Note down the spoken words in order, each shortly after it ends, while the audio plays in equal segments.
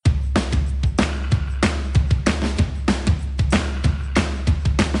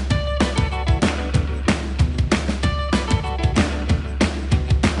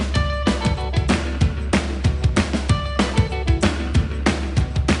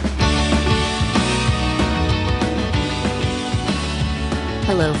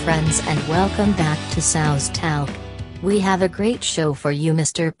Hello friends and welcome back to Sow's Talk. We have a great show for you.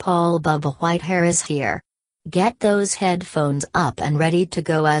 Mr. Paul Bubba Whitehair is here. Get those headphones up and ready to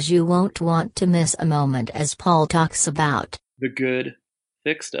go as you won't want to miss a moment as Paul talks about the good,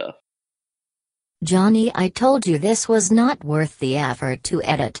 thick stuff. Johnny, I told you this was not worth the effort to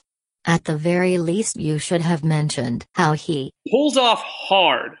edit. At the very least you should have mentioned how he pulls off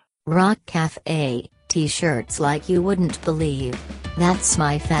hard rock cafe t-shirts like you wouldn't believe. That's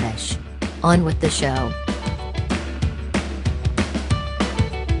my fetish. On with the show.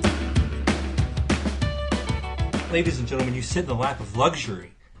 Ladies and gentlemen, you sit in the lap of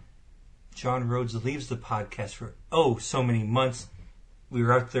luxury. John Rhodes leaves the podcast for so many months. We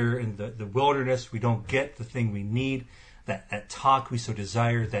were out there in the wilderness. We don't get the thing we need. That talk we so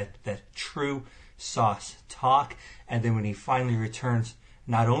desire, that true sauce talk. And then when he finally returns,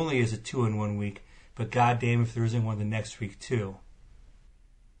 not only is it 2 in 1 week, but goddamn if there isn't one the next week too.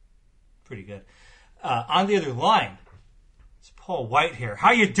 Pretty good. On the other line, it's Paul Whitehair.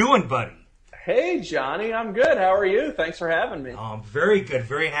 How you doing, buddy? Hey, Johnny. I'm good. How are you? Thanks for having me. I'm very good.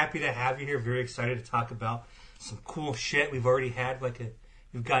 Very happy to have you here. Very excited to talk about some cool shit. We've already had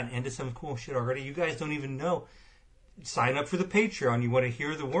we've gotten into some cool shit already. You guys don't even know. Sign up for the Patreon. You want to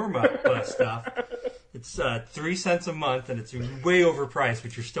hear the warm-up stuff. It's 3 cents a month, and it's way overpriced,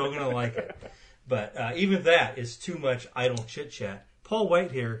 but you're still going to like it. But even that is too much idle chit-chat. Paul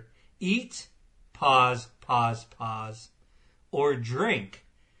Whitehair, eat, pause, or drink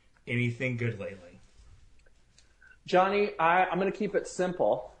anything good lately? Johnny, I'm going to keep it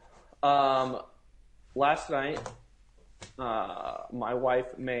simple. Last night, my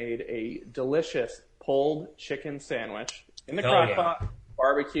wife made a delicious pulled chicken sandwich in the crock pot,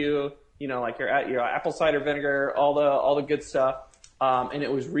 barbecue, like your apple cider vinegar, all the good stuff. And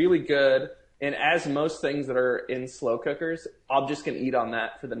it was really good. And as most things that are in slow cookers, I'm just going to eat on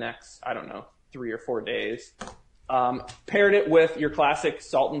that for the next, 3 or 4 days. Paired it with your classic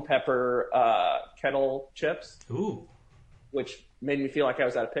salt and pepper kettle chips. Ooh. Which made me feel like I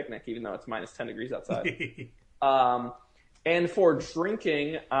was at a picnic, even though it's minus 10 degrees outside. And for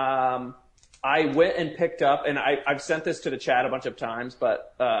drinking, I went and picked up, and I've sent this to the chat a bunch of times,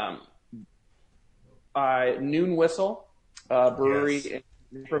 but Noon Whistle Brewery in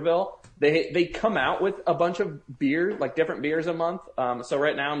Naperville, they come out with a bunch of beer, like different beers a month. So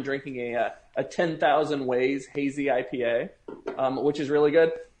right now I'm drinking a 10,000 Ways Hazy IPA, which is really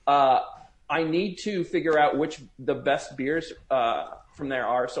good. I need to figure out which the best beers from there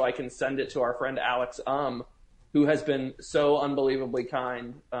are so I can send it to our friend Alex who has been so unbelievably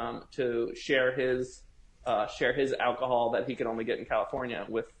kind to share his alcohol that he can only get in California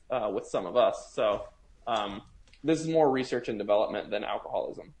with some of us. So this is more research and development than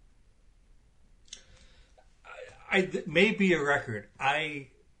alcoholism. I may be a record.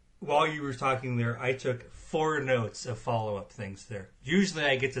 While you were talking there, I took 4 notes of follow-up things there. Usually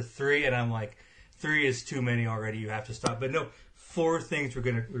I get to 3 and I'm like, 3 is too many already. You have to stop. But no, 4 things we're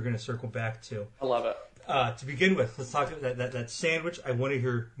gonna circle back to. I love it. To begin with, let's talk about that sandwich. I want to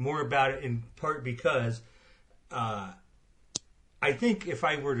hear more about it in part because I think if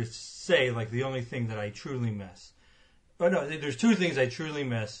I were to say the only thing that I truly miss, there's 2 things I truly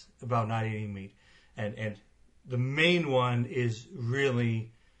miss about not eating meat, and the main one is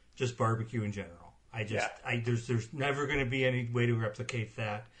really just barbecue in general. There's never going to be any way to replicate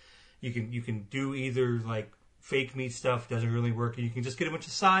that. You can do either fake meat stuff, doesn't really work, and you can just get a bunch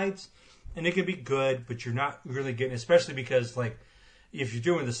of sides, and it can be good, but you're not really getting, especially because if you're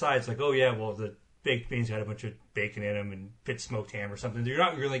doing the sides, the baked beans had a bunch of bacon in them and pit smoked ham or something, you're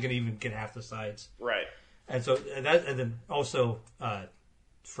not really going to even get half the sides. Right. And so and then also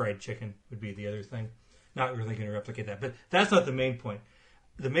fried chicken would be the other thing. Not really going to replicate that, but that's not the main point.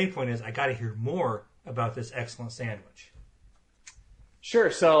 The main point is I got to hear more about this excellent sandwich.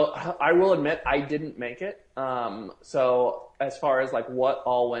 Sure. So I will admit I didn't make it. So as far as what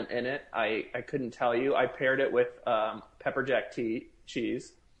all went in it, I couldn't tell you. I paired it with pepper jack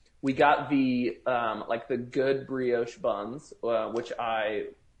cheese. We got the good brioche buns, which I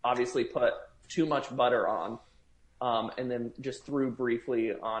obviously put too much butter on, and then just threw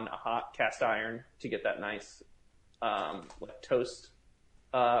briefly on a hot cast iron to get that nice toast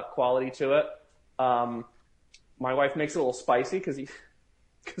quality to it. My wife makes it a little spicy because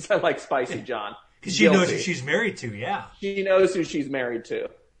I like spicy, John. Because she knows who she's married to, yeah. She knows who she's married to.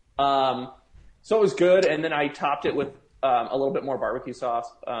 So it was good, and then I topped it with a little bit more barbecue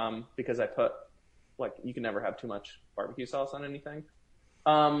sauce because I put, you can never have too much barbecue sauce on anything.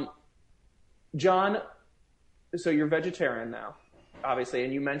 John, so you're vegetarian now, obviously,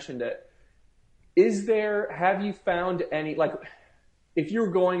 and you mentioned it. Have you found any, if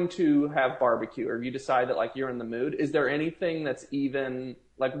you're going to have barbecue, or you decide that like you're in the mood, is there anything that's even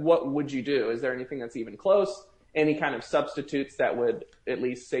like, what would you do? Is there anything that's even close? Any kind of substitutes that would at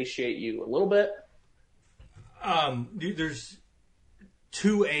least satiate you a little bit? There's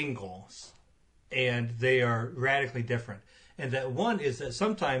two angles, and they are radically different. And that one is that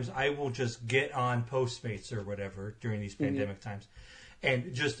sometimes I will just get on Postmates or whatever during these pandemic times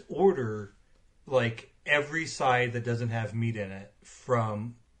and just order like every side that doesn't have meat in it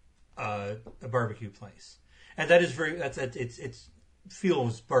from a barbecue place. And that is it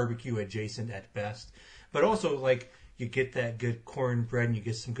feels barbecue adjacent at best. But also, like, you get that good cornbread and you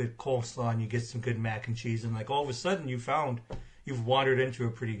get some good coleslaw and you get some good mac and cheese, and like all of a sudden you've wandered into a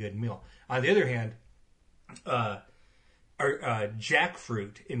pretty good meal. On the other hand,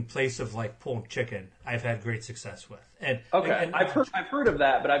 jackfruit in place of like pulled chicken, I've had great success with. And I've heard of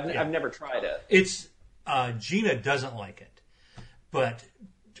that, but I've never tried it. It's Gina doesn't like it, but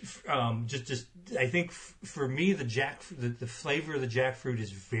just I think for me the flavor of the jackfruit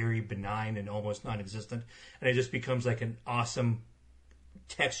is very benign and almost non-existent, and it just becomes like an awesome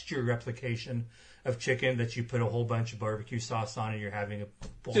texture replication of chicken that you put a whole bunch of barbecue sauce on, and you're having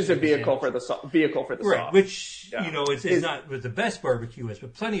just a vehicle for the sauce. Right, which it's not what the best barbecue is,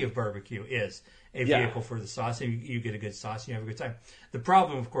 but plenty of barbecue is a vehicle for the sauce, and you get a good sauce and you have a good time. The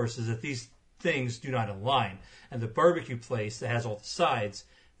problem, of course, is that these things do not align, and the barbecue place that has all the sides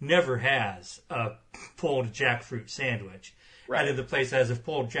never has a pulled jackfruit sandwich. Right. And then the place that has a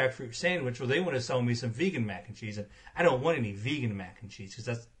pulled jackfruit sandwich, well, they want to sell me some vegan mac and cheese, and I don't want any vegan mac and cheese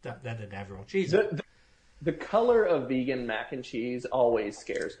because that doesn't have real cheese. The color of vegan mac and cheese always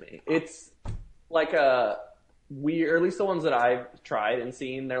scares me. It's like or at least the ones that I've tried and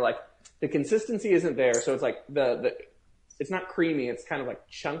seen, they're like, the consistency isn't there, so it's like it's not creamy, it's kind of like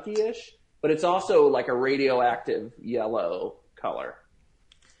chunky-ish, but it's also like a radioactive yellow color.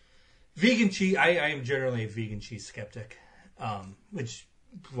 Vegan cheese, I am generally a vegan cheese skeptic, which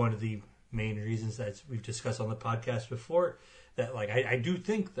one of the main reasons that we've discussed on the podcast before, that like I do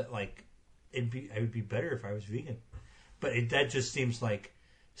think that like I would be better if I was vegan, but that just seems like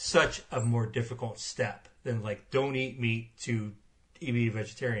such a more difficult step than like don't eat meat to be a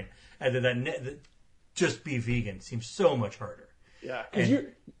vegetarian, and then that just be vegan seems so much harder. Yeah, because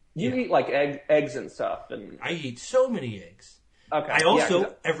you eat like eggs and stuff, and I eat so many eggs. Okay. I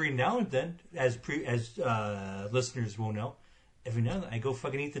also every now and then, as listeners will know, every now and then I go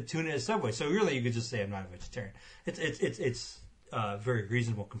fucking eat the tuna at Subway. So really, you could just say I'm not a vegetarian. It's a very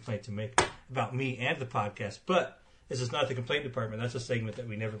reasonable complaint to make about me and the podcast. But this is not the complaint department. That's a segment that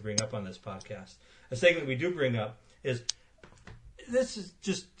we never bring up on this podcast. A segment we do bring up is this is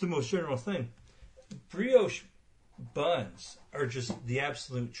just the most general thing. Brioche buns are just the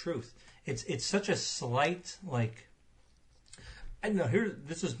absolute truth. It's such a slight like. I don't know.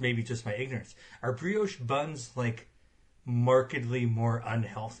 This is maybe just my ignorance. Are brioche buns like markedly more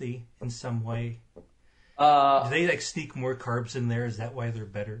unhealthy in some way? Do they like sneak more carbs in there? Is that why they're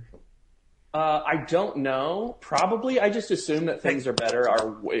better? I don't know. Probably. I just assume that things are better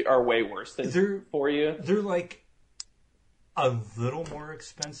are way worse than for you. They're like a little more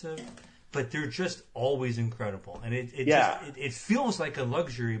expensive, but they're just always incredible, and it feels like a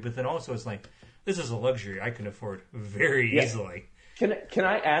luxury. But then also it's like, this is a luxury I can afford very easily. Can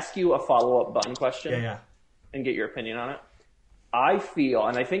I ask you a follow-up bun question? Yeah. And get your opinion on it? I feel,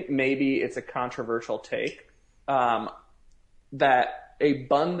 and I think maybe it's a controversial take, that a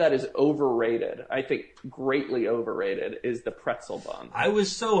bun that is overrated, I think greatly overrated, is the pretzel bun. I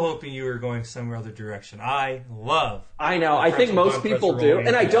was so hoping you were going some other direction. I know. I think most people do,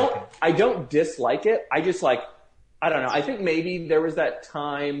 and I don't dislike it. I just like, I don't know. I think maybe there was that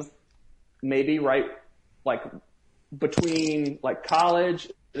time, maybe right, like between like college,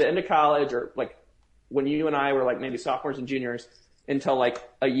 the end of college, or like when you and I were like maybe sophomores and juniors, until like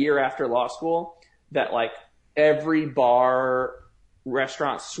a year after law school, that like every bar,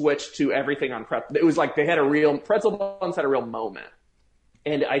 restaurant switched to everything on pretzel. It was like they had pretzel buns had a real moment.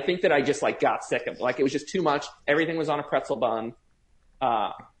 And I think that I just like got sick of it. Like it was just too much. Everything was on a pretzel bun.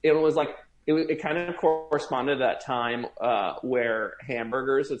 It was like, it kind of corresponded to that time where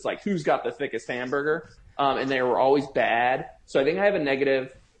hamburgers, it's like, who's got the thickest hamburger? And they were always bad. So I think I have a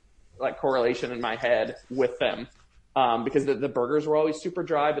negative like correlation in my head with them because the burgers were always super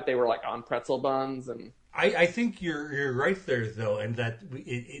dry, but they were like on pretzel buns. And I think you're right there though, and that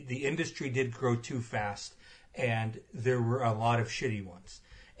the industry did grow too fast, and there were a lot of shitty ones,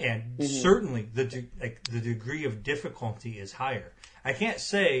 and certainly the degree of difficulty is higher. I can't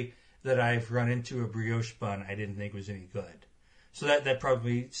say that I've run into a brioche bun I didn't think was any good. So that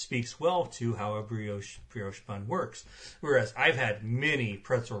probably speaks well to how a brioche bun works. Whereas I've had many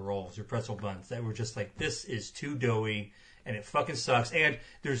pretzel rolls or pretzel buns that were just like, this is too doughy and it fucking sucks. And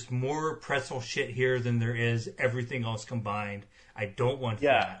there's more pretzel shit here than there is everything else combined. I don't want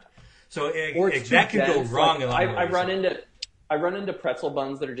that. So that can go wrong. Like, I run into pretzel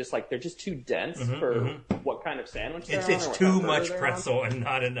buns that are just like, they're just too dense for what kind of sandwich they're on. It's too much pretzel and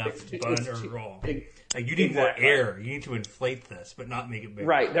not enough bun or roll. Like you need more air. You need to inflate this, but not make it bigger.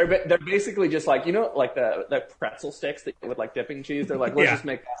 Right. They're basically just like, like the pretzel sticks that with like dipping cheese. They're like, let's just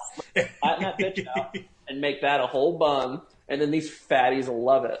make that, flatten that bitch out and make that a whole bun. And then these fatties will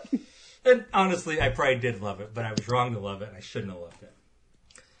love it. And honestly, I probably did love it, but I was wrong to love it, and I shouldn't have loved it.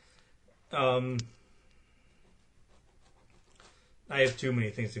 I have too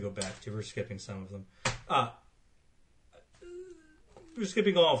many things to go back to. We're skipping some of them. We're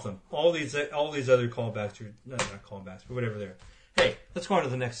skipping all of them. All these other callbacks are not callbacks, but whatever they're. Hey, let's go on to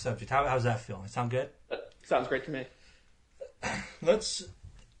the next subject. How's that feeling? Sound good? Sounds great to me.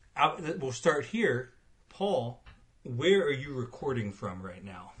 We'll start here. Paul, where are you recording from right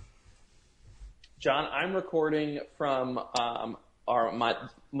now? John, I'm recording from our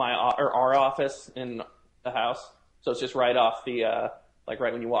office in the house. So it's just right off the,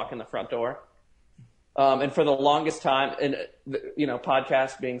 right when you walk in the front door. And for the longest time, and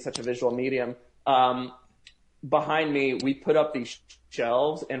podcast being such a visual medium, behind me, we put up these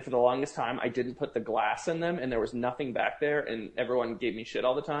shelves, and for the longest time, I didn't put the glass in them, and there was nothing back there, and everyone gave me shit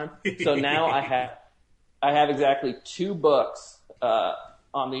all the time. So now I have exactly 2 books,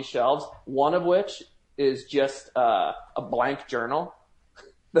 on these shelves, one of which is just, a blank journal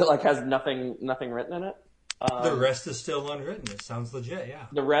that has nothing written in it. The rest is still unwritten. It sounds legit, yeah.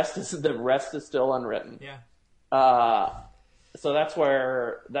 The rest is still unwritten. Yeah. So that's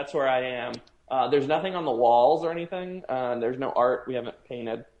where I am. There's nothing on the walls or anything. There's no art. We haven't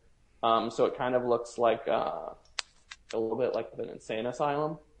painted. So it kind of looks like a little bit like an insane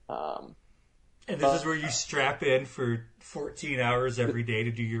asylum. And this is where you strap in for 14 hours every day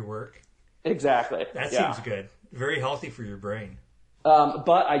to do your work? Exactly. That seems good. Very healthy for your brain.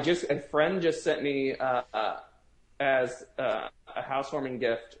 But a friend just sent me, as a housewarming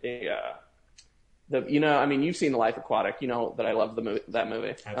gift, you've seen The Life Aquatic, you know that I love that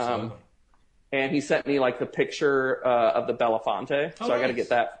movie. Absolutely. And he sent me the picture, of the Belafonte. Oh, so I got to nice.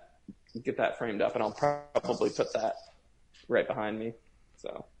 get that framed up, and I'll probably put that right behind me.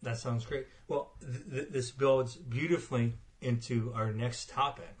 So that sounds great. Well, this builds beautifully into our next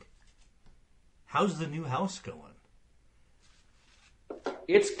topic. How's the new house going?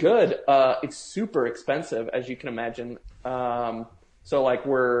 It's good. It's super expensive, as you can imagine. So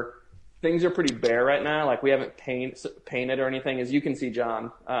things are pretty bare right now. We haven't painted or anything. As you can see,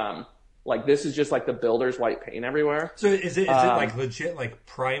 John, this is just the builder's white paint everywhere. So is it legit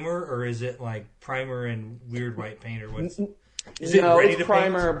primer, or is it primer and weird white paint, or what's? Is it ready to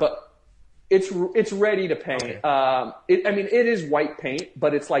primer, paint? But it's ready to paint. Okay. It is white paint,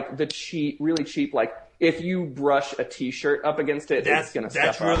 but it's the cheap, really cheap. If you brush a T-shirt up against it, it's going to scuff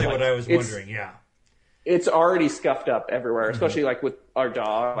up. That's really what I was wondering. Yeah, it's already scuffed up everywhere, especially with our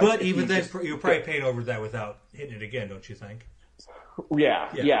dog. But even then, you'll probably paint over that without hitting it again, don't you think?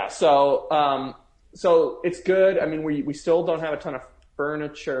 Yeah. So it's good. I mean, we still don't have a ton of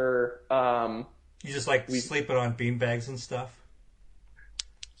furniture. You just sleeping on beanbags and stuff?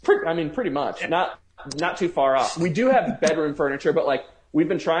 Pretty much. Not too far off. We do have bedroom furniture, but we've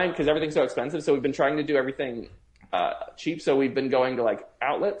been trying, because everything's so expensive, so we've been trying to do everything cheap. So we've been going to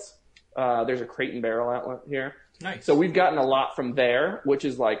outlets. There's a Crate and Barrel outlet here. Nice. So we've gotten a lot from there, which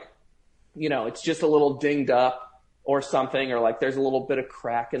is it's just a little dinged up or something, or there's a little bit of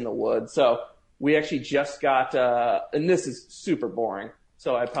crack in the wood. So we actually just got, and this is super boring,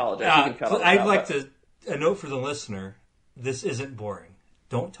 so I apologize. You can cut all that out, a note for the listener, this isn't boring.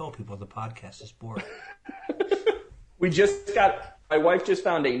 Don't tell people the podcast is boring. My wife just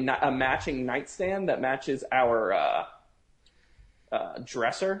found a matching nightstand that matches our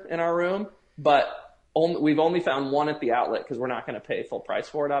dresser in our room, but we've only found one at the outlet because we're not going to pay full price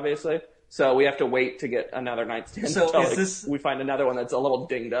for it, obviously. So we have to wait to get another nightstand until we find another one that's a little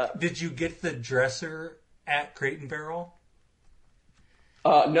dinged up. Did you get the dresser at Crate and Barrel?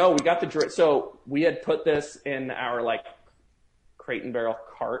 No, we got the dresser. So we had put this in our Crate and Barrel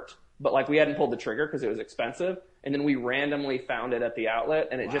cart, but we hadn't pulled the trigger because it was expensive. And then we randomly found it at the outlet,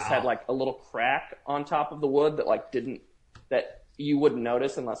 and it just had a little crack on top of the wood that you wouldn't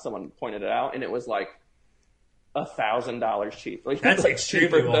notice unless someone pointed it out. And it was $1,000 cheap. That's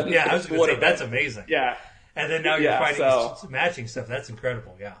extremely well. Yeah, I was going to say that's amazing. Yeah. And then now you're finding matching stuff. That's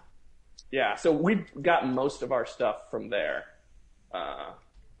incredible. Yeah. Yeah. So we got most of our stuff from there.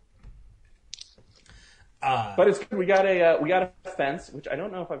 But it's good. We got a fence, which I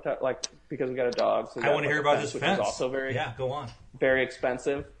don't know if I've talked, like, because we got a dog. So I want to hear about this which fence. is also go on. Very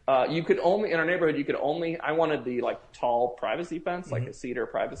expensive. You could only, in our neighborhood, I wanted the, like, tall privacy fence, like a cedar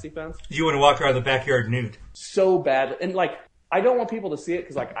privacy fence. You want to walk around the backyard nude. So bad. And, like, I don't want people to see it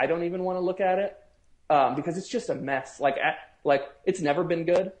because, like, I don't even want to look at it because it's just a mess. Like, it's never been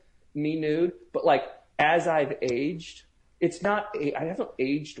good, me nude. But, like, as I've aged, I haven't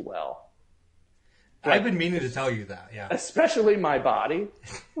aged well. Like, I've been meaning to tell you that, yeah. Especially my body.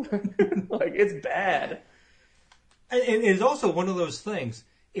 Like, it's bad. And it's also one of those things,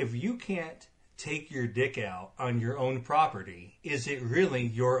 if you can't take your dick out on your own property, is it really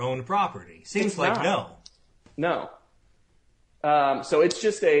your own property? Seems like no. No. So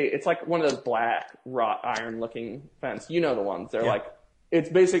it's like one of those black wrought iron looking fence. You know the ones. They're like, it's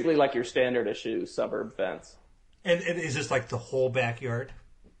basically like your standard issue suburb fence. And is this like the whole backyard?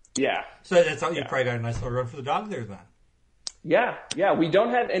 Yeah. So that's all. You probably got a nice little run for the dog there then. Yeah. We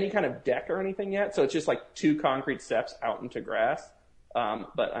don't have any kind of deck or anything yet, so it's just like 2 concrete steps out into grass.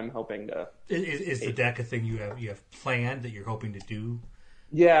 But I'm hoping to. Is the deck a thing you have planned that you're hoping to do?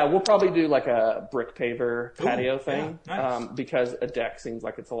 Yeah, we'll probably do like a brick paver patio thing, nice. Because a deck seems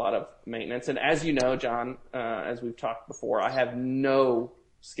like it's a lot of maintenance. And as you know, John, as we've talked before, I have no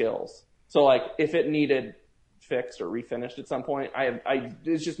skills. So like, if it needed fixed or refinished at some point,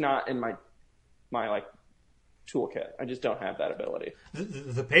 it's just not in my like toolkit. I just don't have that ability.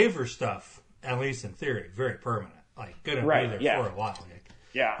 The paver stuff, at least in theory, very permanent. Like, gonna be there for a while.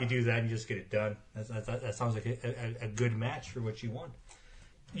 Like, you do that and you just get it done. That sounds like a good match for what you want.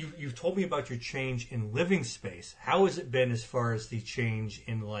 You've told me about your change in living space. How has it been as far as the change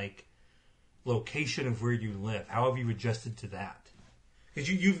in, like, location of where you live? How have you adjusted to that? Because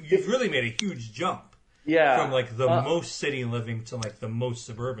you've really made a huge jump. Yeah. From, like, the most city living to, like, the most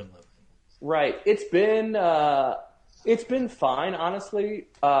suburban living. Right. It's been fine, honestly.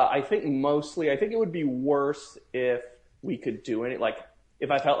 I think it would be worse if we could do it. Like,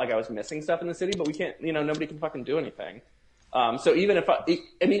 if I felt like I was missing stuff in the city, but we can't, nobody can fucking do anything. So even if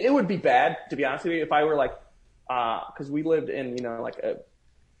it would be bad, to be honest with you, if I were like, cause we lived in, like a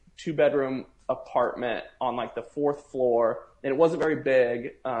 2-bedroom apartment on like the 4th floor, and it wasn't very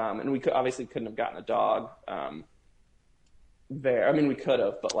big. And we obviously couldn't have gotten a dog, there. I mean, we could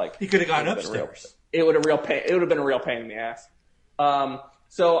have, but like, you could have gone upstairs. It would have been a real pain in the ass.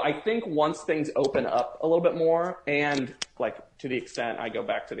 So I think once things open up a little bit more, and like to the extent I go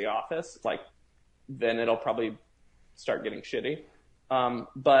back to the office, like then it'll probably start getting shitty.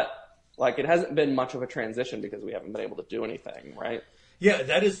 But like it hasn't been much of a transition because we haven't been able to do anything, right? Yeah,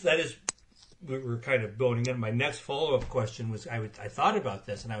 that is. We're kind of building in. My next follow-up question was, I thought about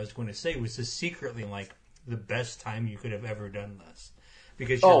this, and I was going to say, was this secretly like the best time you could have ever done this?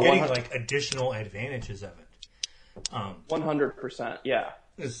 Because you're getting like additional advantages of it. 100%, yeah.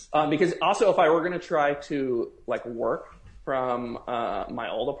 Because also, if I were going to try to like work from my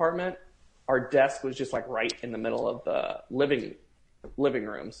old apartment, our desk was just like right in the middle of the living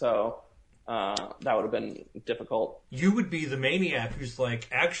room, so that would have been difficult. You would be the maniac who's like,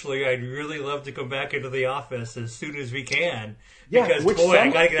 actually, I'd really love to come back into the office as soon as we can. Because, I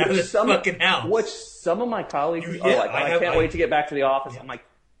gotta get out of this fucking house. Which some of my colleagues are like, I can't wait to get back to the office. I'm like,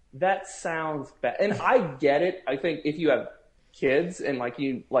 that sounds bad. And I get it. I think if you have kids and like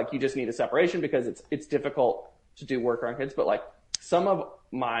you just need a separation because it's difficult to do work around kids. But like some of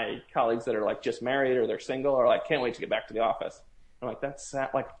my colleagues that are like just married or they're single are like, can't wait to get back to the office. I'm like, that's sad.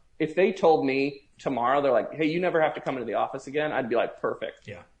 Like, if they told me tomorrow, they're like, hey, you never have to come into the office again, I'd be like, perfect.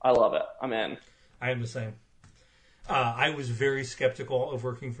 Yeah. I love it. I'm in. I am the same. I was very skeptical of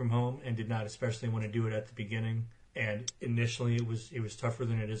working from home and did not especially want to do it at the beginning. And initially it was tougher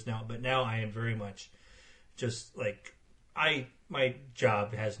than it is now. But now I am very much just like, my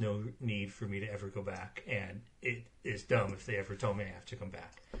job has no need for me to ever go back. And it is dumb if they ever tell me I have to come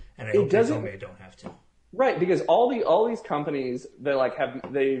back. And I hope they tell me I don't have to. Right, because all these companies,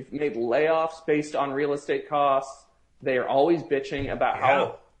 they've made layoffs based on real estate costs. They are always bitching about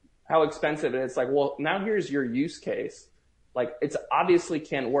how expensive it is. It's like, well, now here's your use case. Like, it's obviously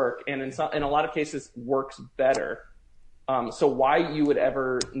can work, and in a lot of cases works better. So why you would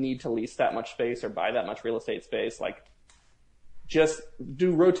ever need to lease that much space or buy that much real estate space? Like, just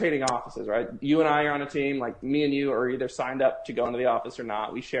do rotating offices, right? You and I are on a team. Like, me and you are either signed up to go into the office or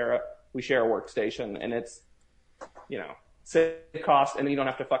not. We share a workstation, and it's, save cost, and you don't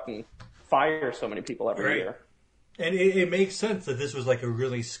have to fucking fire so many people every year. And it makes sense that this was like a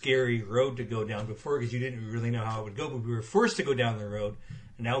really scary road to go down before because you didn't really know how it would go, but we were forced to go down the road,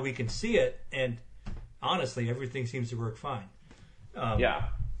 and now we can see it, and honestly, everything seems to work fine.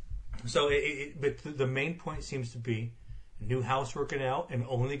 So, but the main point seems to be new house working out and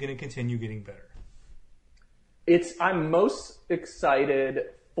only going to continue getting better. I'm most excited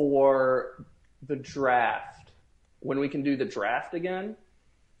for the draft when we can do the draft again.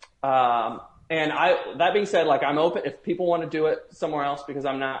 That being said, like I'm open if people want to do it somewhere else because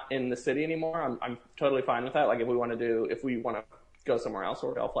I'm not in the city anymore. I'm totally fine with that. Like if we want to go somewhere else,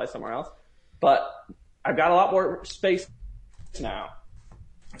 or I'll fly somewhere else. But I've got a lot more space now,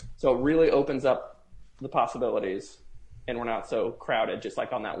 so it really opens up the possibilities, and we're not so crowded, just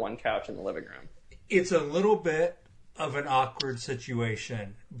like on that one couch in the living room. It's a little bit of an awkward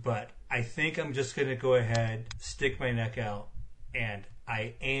situation, but I think I'm just going to go ahead, stick my neck out, and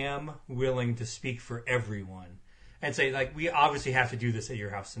I am willing to speak for everyone and say, like, we obviously have to do this at your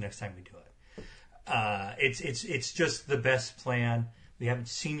house the next time we do it. It's just the best plan. We haven't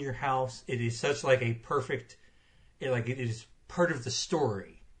seen your house. It is such like a perfect, it is part of the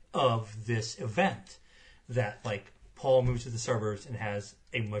story of this event that like Paul moves to the suburbs and has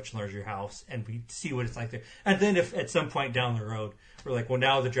a much larger house, and we see what it's like there. And then if at some point down the road we're like, well,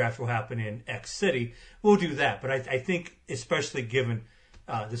 now the draft will happen in X city, we'll do that. But I think, especially given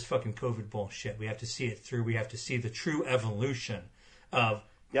this fucking COVID bullshit, we have to see it through. We have to see the true evolution of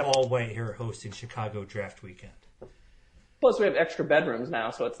Paul Whitehair hosting Chicago Draft Weekend. Plus, we have extra bedrooms now,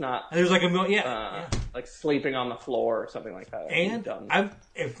 so it's not. And there's like like sleeping on the floor or something like that. And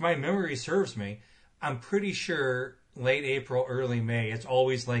if my memory serves me, I'm pretty sure late April, early May, it's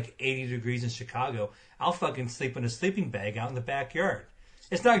always like 80 degrees in Chicago. I'll fucking sleep in a sleeping bag out in the backyard.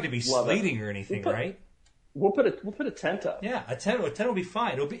 It's not going to be sleeting or anything, right? We'll put a tent up. Yeah, a tent will be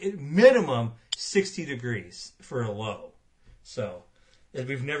fine. It'll be minimum 60 degrees for a low. So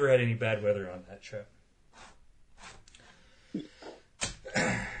we've never had any bad weather on that trip.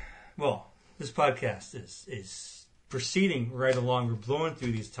 Well, this podcast is proceeding right along. We're blowing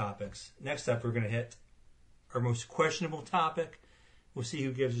through these topics. Next up, we're going to hit our most questionable topic. We'll see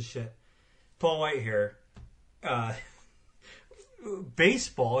who gives a shit. Paul Whitehair.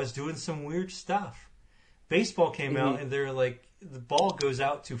 Baseball is doing some weird stuff. Baseball came out and they're like, the ball goes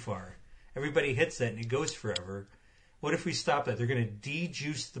out too far. Everybody hits it and it goes forever. What if we stop that? They're going to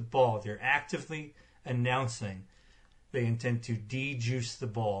de-juice the ball. They're actively announcing they intend to de-juice the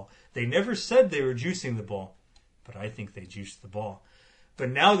ball. They never said they were juicing the ball, but I think they juiced the ball. But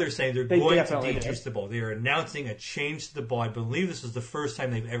now they're saying they're going to de-juice the ball. They are announcing a change to the ball. I believe this is the first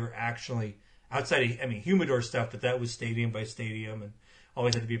time they've ever actually, outside of, humidor stuff, but that was stadium by stadium and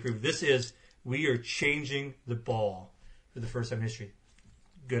always had to be approved. This is, we are changing the ball for the first time in history.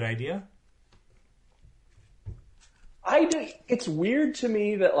 Good idea? It's weird to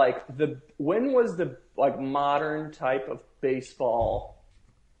me that when was the modern type of baseball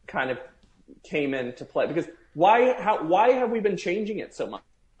kind of came into play? Because why have we been changing it so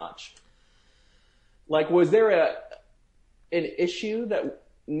much? Like, was there an issue that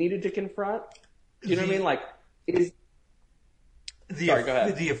needed to confront? Do you know what I mean? Like, sorry, go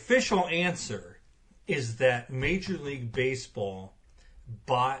ahead. The official answer is that Major League Baseball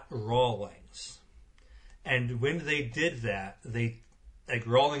bought Rawlings. And when they did that,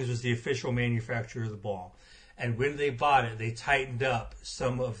 Rawlings was the official manufacturer of the ball. And when they bought it, they tightened up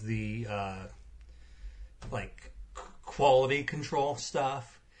some of the quality control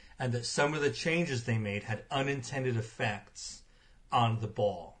stuff, and that some of the changes they made had unintended effects on the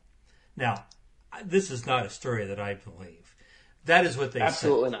ball. Now, this is not a story that I believe. That is what they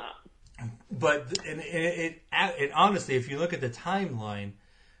Absolutely said. not. But it honestly, if you look at the timeline,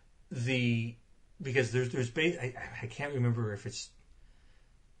 because there's I can't remember if it's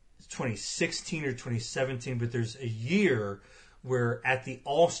 2016 or 2017, but there's a year where at the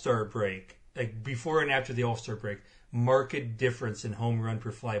All-Star break, like before and after the All-Star break, marked difference in home run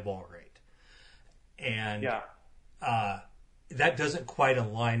per fly ball rate. And that doesn't quite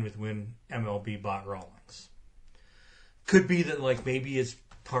align with when MLB bought Rawlings. Could be that maybe it's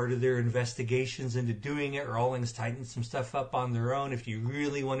part of their investigations into doing it. Rawlings tightened some stuff up on their own. If you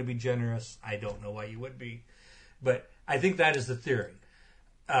really want to be generous, I don't know why you would be. But I think that is the theory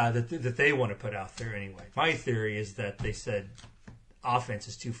that they want to put out there anyway. My theory is that they said offense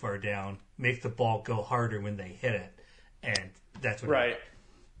is too far down, make the ball go harder when they hit it, and that's what right.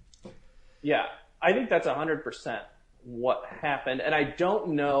 Yeah, I think that's 100% what happened, and I don't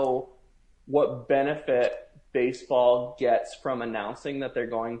know what benefit baseball gets from announcing that they're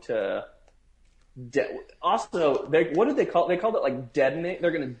going to also, what did they call it? They called it deadening.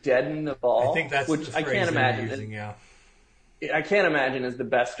 They're going to deaden the ball. I think that's which the I phrase can't imagine. Using, yeah. I can't imagine is the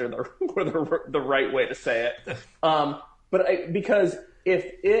best or the right way to say it. Because if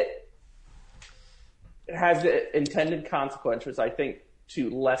has the intended consequence, which I think to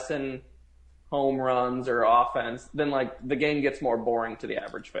lessen home runs or offense, then like the game gets more boring to the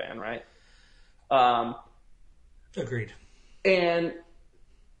average fan, right? Agreed. And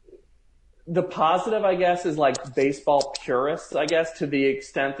the positive, I guess, is like baseball purists, I guess, to the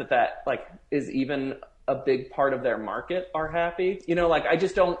extent that like is even a big part of their market are happy. You know, like I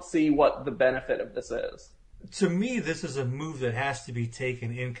just don't see what the benefit of this is. To me, this is a move that has to be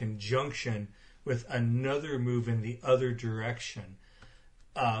taken in conjunction with another move in the other direction,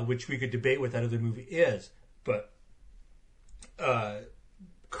 which we could debate what that other move is. But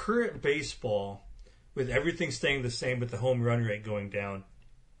current baseball, with everything staying the same but the home run rate going down,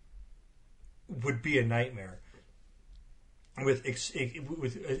 would be a nightmare. With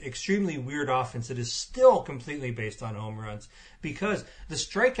extremely weird offense that is still completely based on home runs because the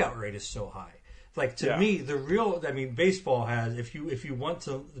strikeout rate is so high. Like to me, baseball has if you want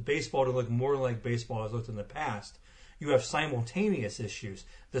the baseball to look more like baseball has looked in the past, you have simultaneous issues.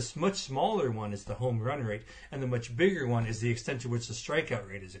 This much smaller one is the home run rate, and the much bigger one is the extent to which the strikeout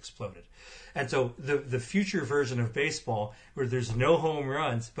rate has exploded. And so the future version of baseball, where there's no home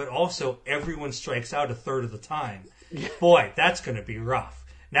runs, but also everyone strikes out a third of the time, boy, that's going to be rough.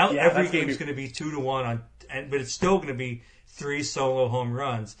 Now every game's going to be 2-1 but it's still going to be 3 solo home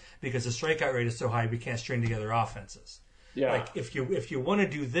runs because the strikeout rate is so high we can't string together offenses. Yeah. Like if you want to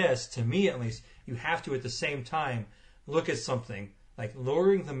do this, to me at least, you have to at the same time look at something like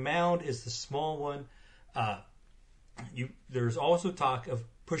lowering the mound is the small one. There's also talk of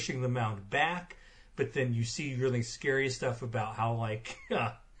pushing the mound back, but then you see really scary stuff about how like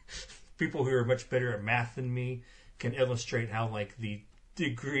people who are much better at math than me can illustrate how like the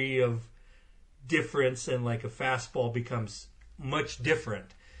degree of difference in like a fastball becomes much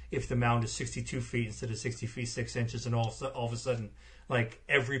different if the mound is 62 feet instead of 60 feet 6 inches, and all of a sudden like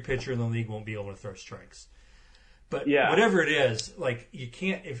every pitcher in the league won't be able to throw strikes. But whatever it is, like you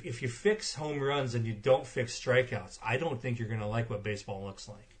can't if you fix home runs and you don't fix strikeouts, I don't think you're going to like what baseball looks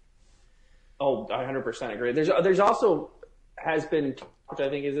like. Oh, I 100% agree. There's also has been, which I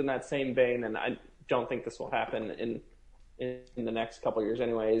think is in that same vein, and I don't think this will happen in the next couple of years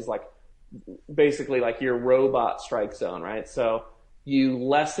anyways, like basically like your robot strike zone, right? So you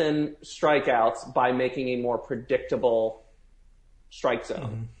lessen strikeouts by making a more predictable strike zone,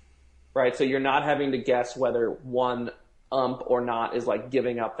 mm-hmm. right? So you're not having to guess whether one ump or not is like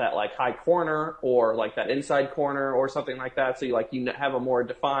giving up that like high corner or like that inside corner or something like that. So you have a more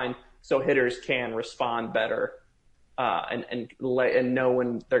defined, so hitters can respond better and know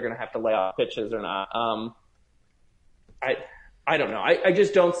when they're going to have to lay off pitches or not. I don't know. I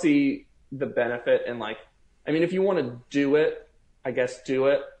just don't see the benefit in like, I mean, if you want to do it, I guess do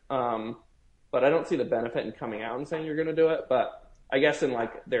it. But I don't see the benefit in coming out and saying you're going to do it. But I guess in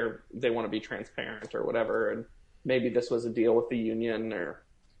like they want to be transparent or whatever. And maybe this was a deal with the union or,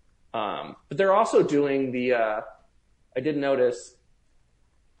 but they're also doing I did notice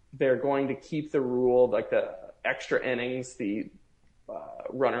they're going to keep the rule, like the extra innings, the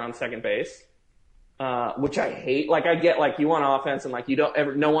runner on second base. Which I hate. Like I get like you want offense and like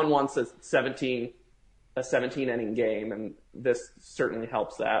no one wants a 17 inning game, and this certainly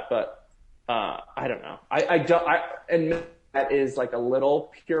helps that. But I don't know. I admit that is like a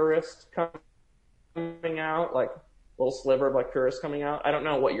little purist coming out, like a little sliver of like purist coming out. I don't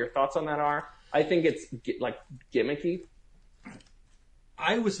know what your thoughts on that are. I think it's like gimmicky.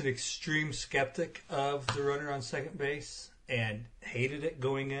 I was an extreme skeptic of the runner on second base and hated it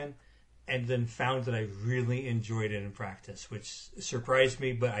going in. And then found that I really enjoyed it in practice, which surprised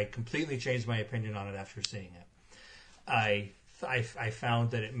me, but I completely changed my opinion on it after seeing it. I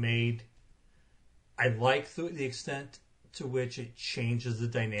found that I like the extent to which it changes the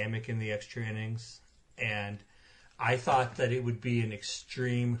dynamic in the extra innings. And I thought that it would be an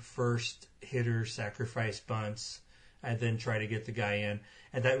extreme first hitter sacrifice bunts and then try to get the guy in.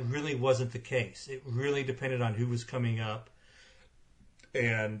 And that really wasn't the case. It really depended on who was coming up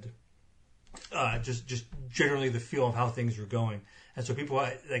and just generally the feel of how things were going. And so people,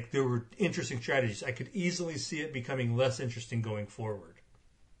 like, there were interesting strategies. I could easily see it becoming less interesting going forward.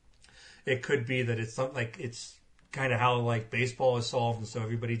 It could be that it's something like it's kind of how like baseball is solved, and so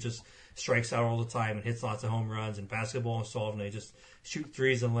everybody just strikes out all the time and hits lots of home runs, and basketball is solved and they just shoot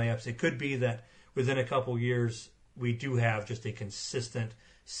threes and layups. It could be that within a couple years we do have just a consistent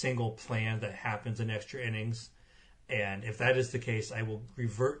single plan that happens in extra innings. And if that is the case, I will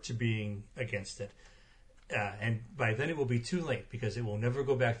revert to being against it. And by then it will be too late because it will never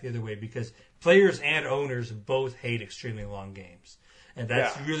go back the other way because players and owners both hate extremely long games. And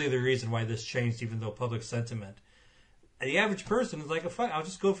that's really the reason why this changed, even though public sentiment. The average person is like, I'll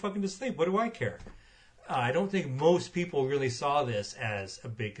just go fucking to sleep. What do I care? I don't think most people really saw this as a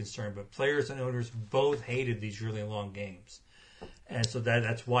big concern, but players and owners both hated these really long games. And so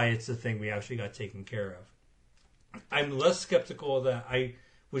that's why it's the thing we actually got taken care of. I'm less skeptical of that. I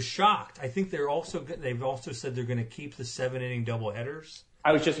was shocked. I think they've also said they're going to keep the 7-inning doubleheaders.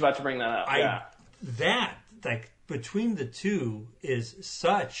 I was just about to bring that up. Between the two is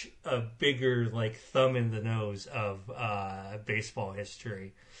such a bigger thumb in the nose of baseball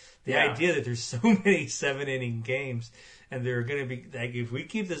history. The idea that there's so many 7-inning games, and there are going to be if we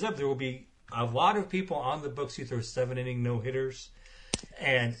keep this up, there will be a lot of people on the books who throw 7-inning no hitters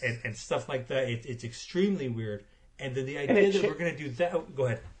and stuff like that. It's extremely weird. And then the idea that we're going to do that. Oh, go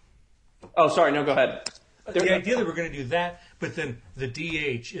ahead. Oh, sorry. No, go ahead. The idea that we're going to do that, but then the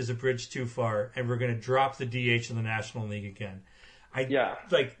DH is a bridge too far, and we're going to drop the DH in the National League again.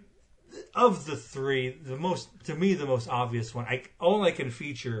 Of the three, the most obvious one, all I can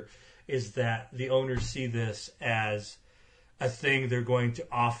feature is that the owners see this as a thing they're going to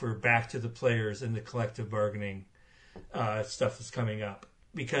offer back to the players in the collective bargaining stuff that's coming up.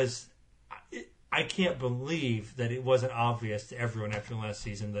 Because I can't believe that it wasn't obvious to everyone after last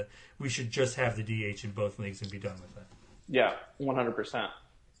season that we should just have the DH in both leagues and be done with it. Yeah, 100%.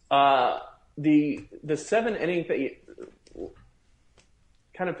 The 7-inning thing,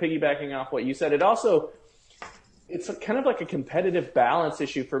 kind of piggybacking off what you said, it's kind of like a competitive balance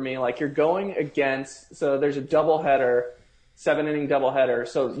issue for me. Like you're going against, so there's a doubleheader, 7-inning doubleheader,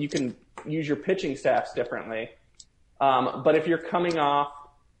 so you can use your pitching staffs differently. But if you're coming off,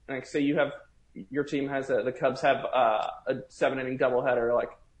 like say your team has the Cubs have a 7-inning doubleheader,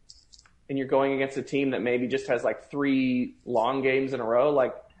 and you're going against a team that maybe just has 3 long games in a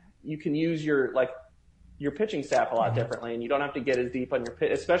row, you can use your pitching staff a lot differently, and you don't have to get as deep on your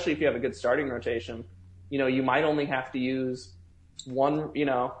pitch, especially if you have a good starting rotation. You might only have to use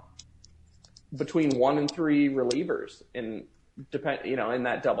between 1 and 3 relievers in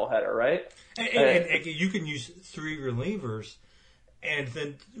that doubleheader, right? And you can use 3 relievers and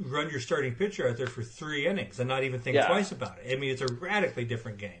then run your starting pitcher out there for 3 innings and not even think twice about it. I mean, it's a radically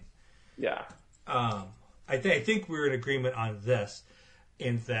different game. Yeah. I think we're in agreement on this,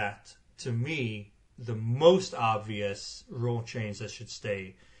 in that, to me, the most obvious rule change that should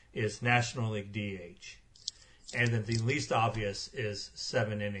stay is National League DH. And then the least obvious is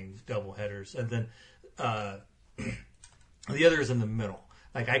 7-inning doubleheaders. And then the other is in the middle.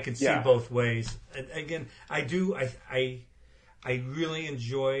 I can see both ways. And again, I really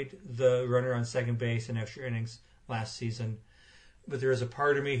enjoyed the runner on second base and extra innings last season. But there is a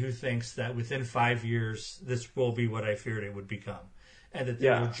part of me who thinks that within 5 years, this will be what I feared it would become. And that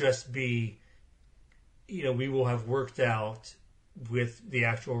there will just be, we will have worked out with the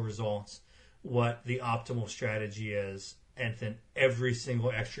actual results what the optimal strategy is. And then every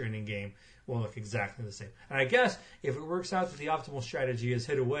single extra inning game will look exactly the same. And I guess if it works out that the optimal strategy is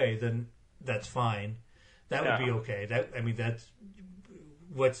hit away, then that's fine. That would be okay. That's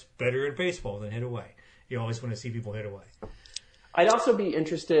what's better in baseball than hit away. You always want to see people hit away. I'd also be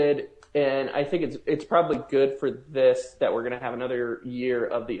interested, and I think it's probably good for this that we're going to have another year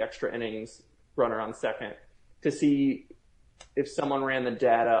of the extra innings runner on second, to see if someone ran the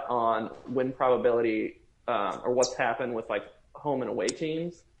data on win probability or what's happened with home and away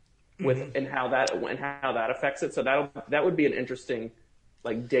teams and how that affects it. So that would be an interesting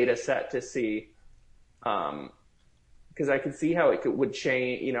data set to see. Because I could see how it would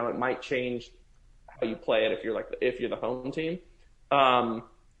change. It might change how you play it if you're the home team.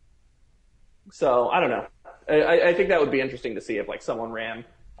 So I don't know. I think that would be interesting to see if someone ran.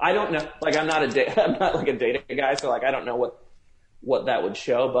 I don't know. I'm not a data guy, so I don't know what that would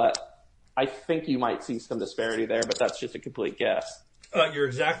show. But I think you might see some disparity there. But that's just a complete guess. You're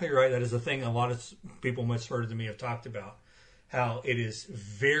exactly right. That is a thing a lot of people much smarter than me have talked about. How it is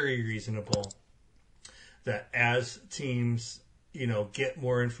very reasonable that as teams, get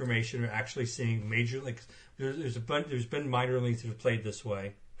more information, or actually seeing major leagues. There's been minor leagues that have played this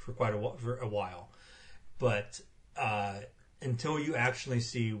way for a while, but until you actually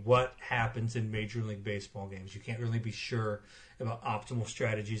see what happens in Major League Baseball games, you can't really be sure about optimal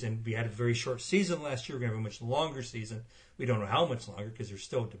strategies. And we had a very short season last year. We're going to have a much longer season. We don't know how much longer because there's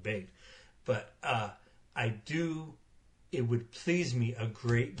still a debate. But it would please me a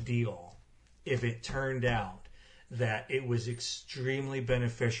great deal if it turned out that it was extremely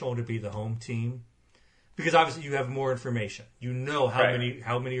beneficial to be the home team, because obviously you have more information. You know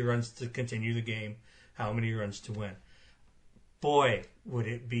how many runs to continue the game, how many runs to win. Boy, would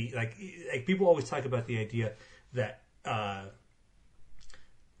it be like people always talk about the idea that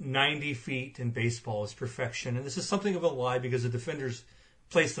 90 feet in baseball is perfection, and this is something of a lie because the defenders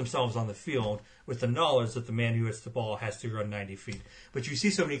place themselves on the field with the knowledge that the man who hits the ball has to run 90 feet. But you see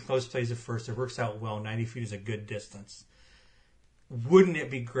so many close plays at first, it works out well. 90 feet is a good distance. Wouldn't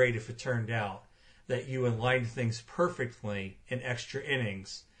it be great if it turned out that you aligned things perfectly in extra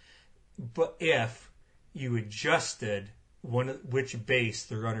innings, but if you adjusted which base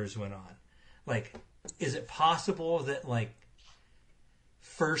the runners went on? Like, is it possible that, like,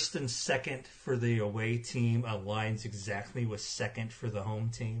 first and second for the away team aligns exactly with second for the home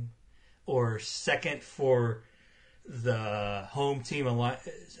team? Or second for the home team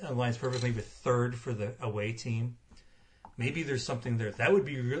aligns perfectly with third for the away team? Maybe there's something there. That would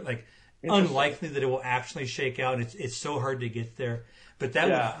be unlikely that it will actually shake out. It's so hard to get there. But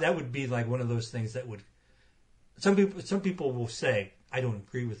that would be like one of those things that would... Some people will say, I don't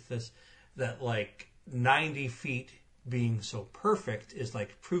agree with this, that like 90 feet being so perfect is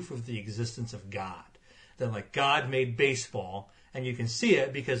like proof of the existence of God. That like God made baseball, and you can see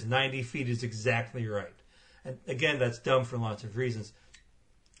it because 90 feet is exactly right. And again, that's dumb for lots of reasons.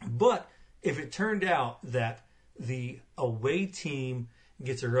 But if it turned out that the away team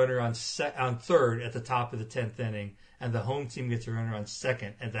gets a runner on third at the top of the 10th inning, and the home team gets a runner on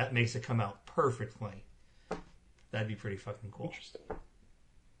second, and that makes it come out perfectly, that'd be pretty fucking cool. Interesting.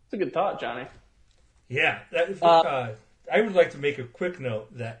 It's a good thought, Johnny. Yeah. I would like to make a quick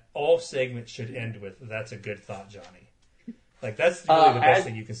note that all segments should end with, "That's a good thought, Johnny." Like, that's really the best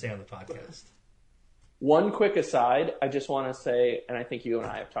thing you can say on the podcast. One quick aside, I just want to say, and I think you and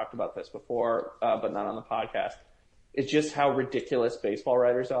I have talked about this before, but not on the podcast, it's just how ridiculous baseball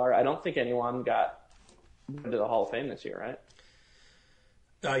writers are. I don't think anyone got into the Hall of Fame this year,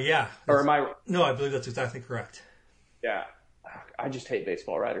 right? Yeah. Or am I... No, I believe that's exactly correct. Yeah. I just hate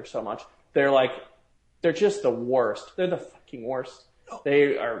baseball writers so much. They're just the worst. They're the fucking worst.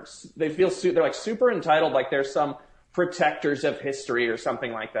 They're like super entitled, like they're some protectors of history or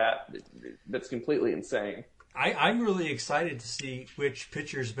something like that. That's completely insane. I'm really excited to see which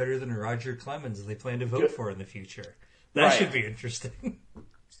pitcher is better than Roger Clemens they plan to vote for in the future. That should be interesting.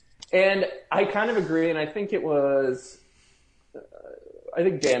 And I kind of agree, and I think it was... I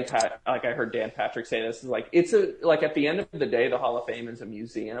think I heard Dan Patrick say this, is like, at the end of the day, the Hall of Fame is a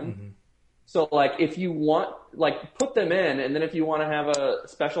museum. Mm-hmm. So like, if you want, like, put them in, and then if you want to have a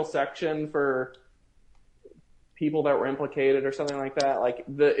special section for people that were implicated or something like that, like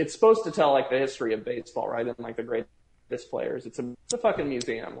it's supposed to tell like the history of baseball, right? And like the greatest players. It's a fucking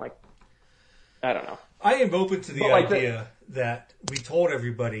museum. Like, I don't know. I am open to the idea that we told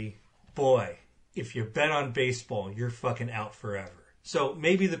everybody, boy, if you bet on baseball, you're fucking out forever. So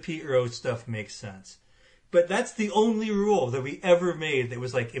maybe the Pete Rose stuff makes sense. But that's the only rule that we ever made that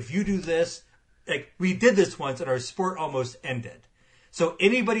was like, if you do this, like we did this once and our sport almost ended. So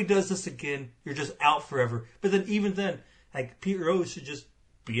anybody does this again, you're just out forever. But then even then, like Pete Rose should just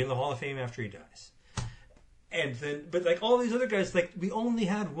be in the Hall of Fame after he dies. And then, but like all these other guys, like we only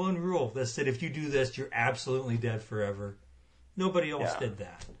had one rule that said if you do this, you're absolutely dead forever. Nobody else did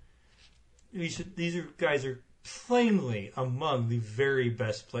that. These guys are plainly among the very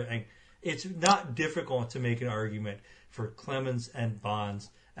best players. Like, it's not difficult to make an argument for Clemens and Bonds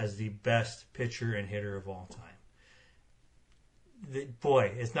as the best pitcher and hitter of all time.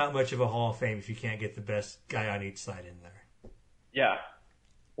 Boy, it's not much of a Hall of Fame if you can't get the best guy on each side in there. Yeah,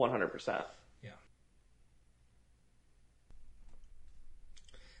 100%. Yeah.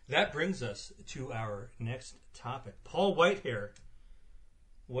 That brings us to our next topic. Paul Whitehair,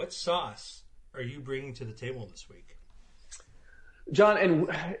 what sauce are you bringing to the table this week? John, and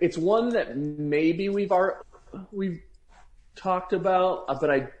it's one that maybe we've talked about, but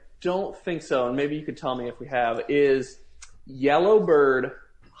I don't think so, and maybe you could tell me if we have, is Yellowbird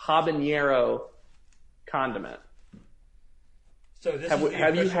habanero condiment. So this is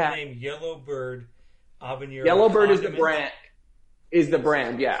the name Yellowbird habanero. Yellowbird condiment? is the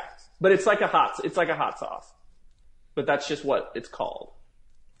brand, yeah. But it's like a hot sauce. But that's just what it's called.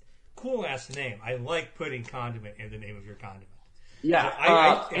 Cool ass name. I like putting condiment in the name of your condiment.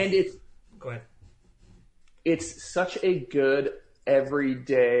 Yeah, and it's... Go ahead. It's such a good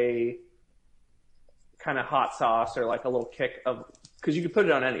everyday kind of hot sauce, or like a little kick of... Because you could put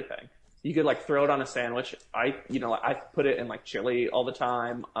it on anything. You could like throw it on a sandwich. I put it in like chili all the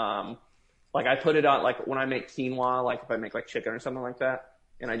time. Like I put it on like when I make quinoa, like if I make like chicken or something like that,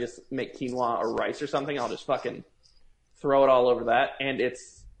 and I just make quinoa or rice or something, I'll just fucking throw it all over that, and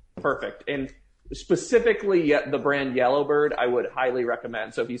it's perfect. And specifically the brand Yellowbird, I would highly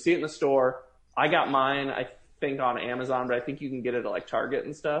recommend. So if you see it in the store, I got mine, I think on Amazon, but I think you can get it at like Target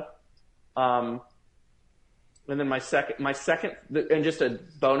and stuff. And then my second, and just a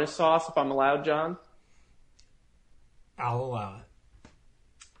bonus sauce, if I'm allowed, John. I'll allow it.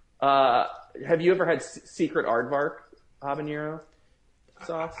 Have you ever had Secret Aardvark habanero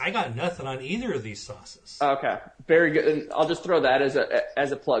sauce? I got nothing on either of these sauces. Okay, very good. And I'll just throw that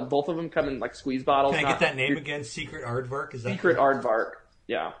as a plug. Both of them come in like squeeze bottles. Can I get that name again? Secret Aardvark? Is that Secret Aardvark?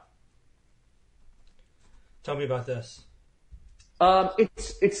 Yeah. Tell me about this.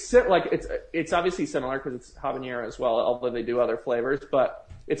 It's obviously similar because it's habanero as well, although they do other flavors. But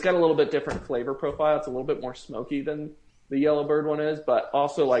it's got a little bit different flavor profile. It's a little bit more smoky than the Yellowbird one is, but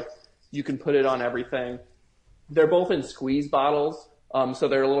also like you can put it on everything. They're both in squeeze bottles, so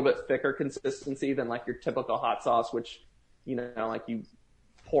they're a little bit thicker consistency than like your typical hot sauce, which like you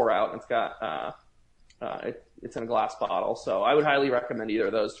pour out and it's got it's in a glass bottle. So I would highly recommend either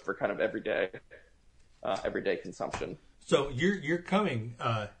of those for kind of everyday consumption. So you're coming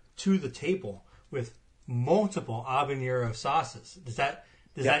to the table with multiple habanero sauces. Does that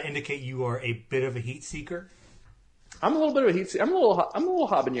indicate you are a bit of a heat seeker? I'm a little bit of a heat seeker. I'm a little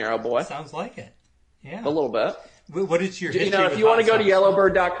habanero boy. Sounds like it. Yeah, a little bit. What is your history? If you want to go to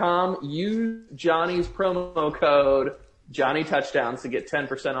yellowbird.com, use Johnny's promo code Johnny Touchdowns to get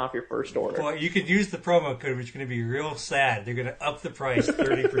 10% off your first order. Well, you could use the promo code, which is going to be real sad. They're going to up the price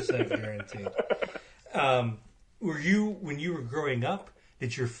 30% guaranteed. When you were growing up,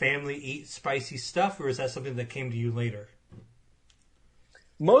 did your family eat spicy stuff, or is that something that came to you later?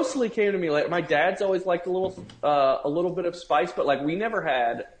 Mostly came to me later. My dad's always liked a little bit of spice, but like we never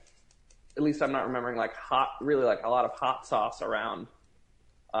had, at least I'm not remembering like a lot of hot sauce around,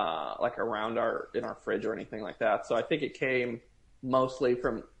 in our fridge or anything like that. So I think it came mostly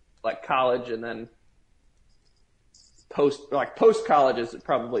from like college, and then post college is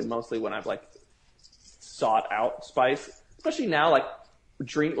probably mostly when I've like sought out spice, especially now, like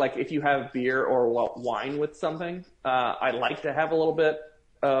if you have beer or wine with something, I like to have a little bit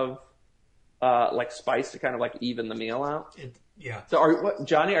of like spice to kind of like even the meal out. Yeah. So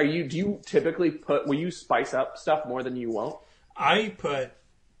Johnny, do you typically will you spice up stuff more than you won't? I put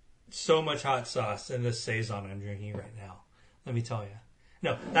so much hot sauce in this Saison I'm drinking right now. Let me tell you.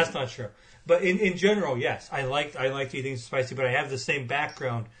 No, that's not true. But in general, yes, I like eating spicy, but I have the same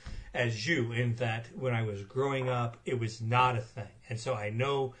background as you in that when I was growing up, it was not a thing. And so I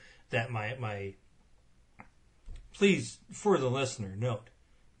know that my please, for the listener, note,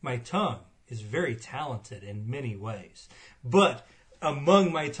 my tongue is very talented in many ways. But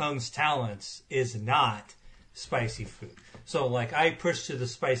among my tongue's talents is not spicy food. So like I push to the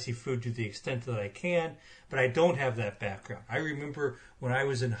spicy food to the extent that I can, but I don't have that background. I remember when I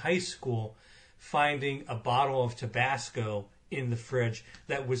was in high school finding a bottle of Tabasco in the fridge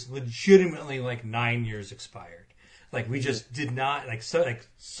that was legitimately like 9 years expired. Like we just did not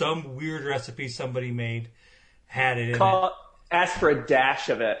some weird recipe somebody made had it in it. Asked for a dash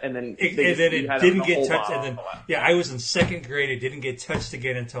of it, and then it didn't get touched. And then I was in second grade. It didn't get touched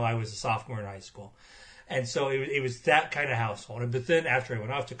again until I was a sophomore in high school. And so it was that kind of household. But then after I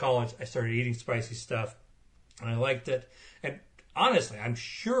went off to college, I started eating spicy stuff, and I liked it. And honestly, I'm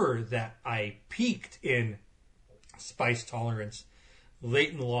sure that I peaked in spice tolerance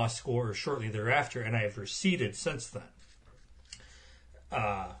late in law school or shortly thereafter, and I have receded since then,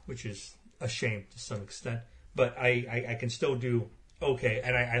 which is a shame to some extent. But I can still do okay,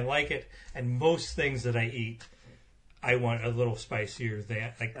 and I like it. And most things that I eat, I want a little spicier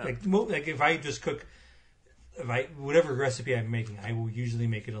than like if I just cook. Whatever recipe I'm making, I will usually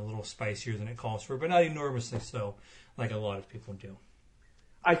make it a little spicier than it calls for, but not enormously so, like a lot of people do.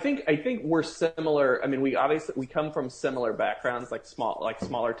 I think we're similar. I mean, we come from similar backgrounds, like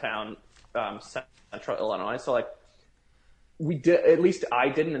smaller town, central Illinois. So like we did, at least I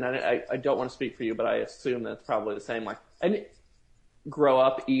didn't, and I don't want to speak for you, but I assume that's probably the same. Like I didn't grow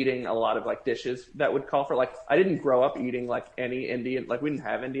up eating a lot of like dishes that would call for like I didn't grow up eating like any Indian, like we didn't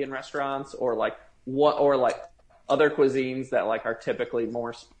have Indian restaurants or like other cuisines that like are typically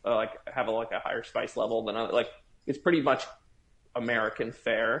more like have a higher spice level than other, like it's pretty much American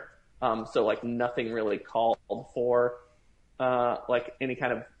fare. So like nothing really called for like any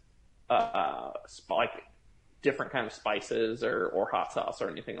kind of like different kind of spices or hot sauce or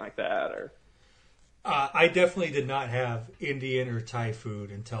anything like that. Or I definitely did not have Indian or Thai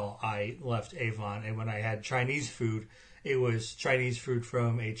food until I left Avon, and when I had Chinese food, it was Chinese food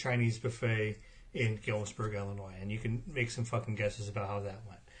from a Chinese buffet in Galesburg, Illinois, and you can make some fucking guesses about how that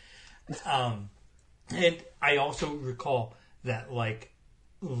went. And I also recall that like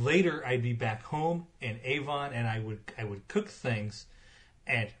later I'd be back home in Avon, and I would cook things,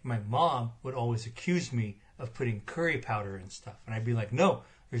 and my mom would always accuse me of putting curry powder and stuff, and I'd be like, no,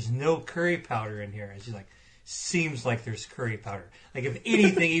 there's no curry powder in here. And she's like, seems like there's curry powder. Like if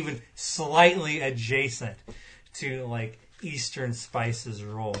anything, even slightly adjacent to like Eastern spices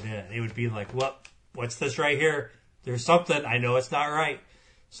rolled in. It would be like, what's this right here? There's something. I know it's not right.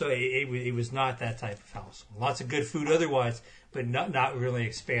 So it was not that type of house. Lots of good food otherwise, but not really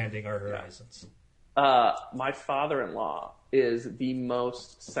expanding our horizons. My father-in-law is the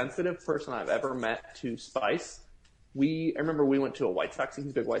most sensitive person I've ever met to spice. I remember we went to a White Sox. He's a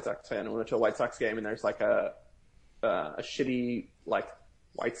big White Sox fan. And we went to a White Sox game, and there's like a shitty like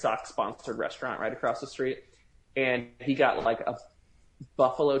White Sox sponsored restaurant right across the street, and he got like a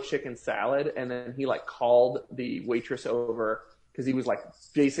buffalo chicken salad, and then he like called the waitress over because he was like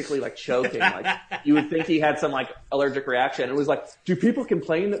basically like choking. Like you would think he had some like allergic reaction. It was like, do people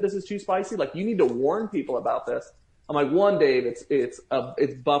complain that this is too spicy? Like you need to warn people about this. I'm like, one, Dave, it's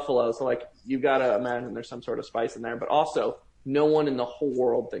buffalo, so like you gotta imagine there's some sort of spice in there. But also, no one in the whole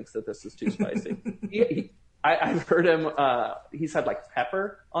world thinks that this is too spicy. I've heard him. He's had like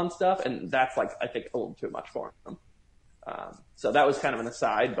pepper on stuff, and that's like I think a little too much for him. So that was kind of an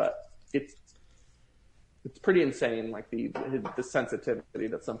aside, but it's pretty insane, like the sensitivity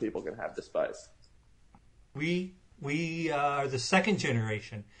that some people can have to spice. We are the second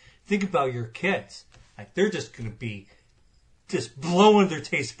generation. Think about your kids. Like they're just going to be just blowing their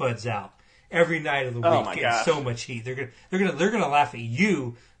taste buds out every night of the week. Getting so much heat. They're gonna laugh at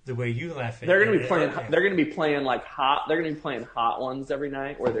you the way you laugh at. They're gonna be playing. They're gonna be playing like hot. They're gonna be playing hot ones every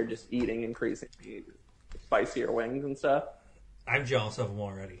night, where they're just eating increasingly spicier wings and stuff. I'm jealous of them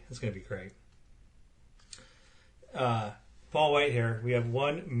already. It's gonna be great. Paul Whitehair, we have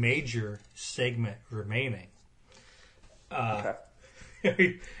one major segment remaining. Okay.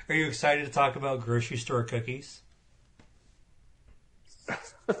 Are you excited to talk about grocery store cookies?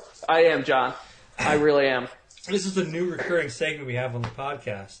 I am, John. I really am. This is a new recurring segment we have on the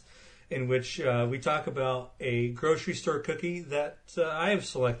podcast in which we talk about a grocery store cookie that I have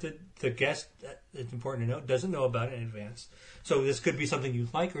selected. The guest, it's important to know, doesn't know about it in advance. So this could be something you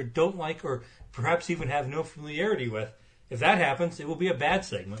like or don't like or perhaps even have no familiarity with. If that happens, it will be a bad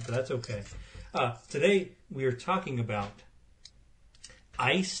segment, but that's okay. Today, we are talking about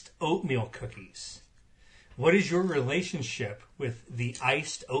iced oatmeal cookies. What is your relationship with the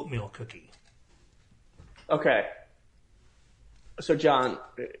iced oatmeal cookie? Okay. So, John,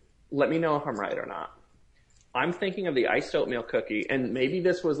 let me know if I'm right or not. I'm thinking of the iced oatmeal cookie, and maybe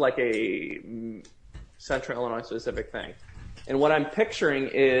this was like a Central Illinois specific thing. And what I'm picturing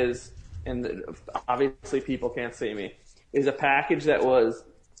is, and obviously people can't see me, is a package that was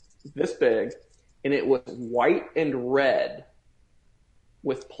this big, and it was white and red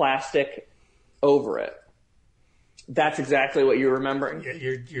with plastic over it. That's exactly what you're remembering.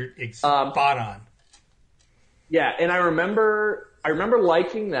 You're spot on. Yeah, and I remember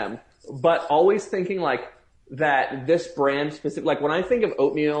liking them, but always thinking like that this brand specific, like when I think of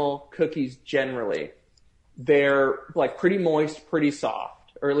oatmeal cookies generally, they're like pretty moist, pretty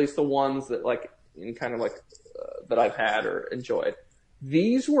soft, or at least the ones that like kind of like that I've had or enjoyed.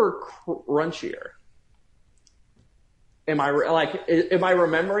 These were crunchier. Am I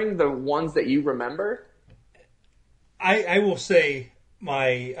remembering the ones that you remember? I will say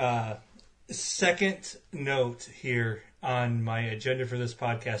my second note here on my agenda for this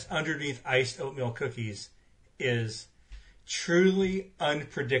podcast, underneath iced oatmeal cookies, is truly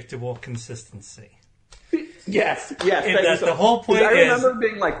unpredictable consistency. Yes. And that's the whole point. I remember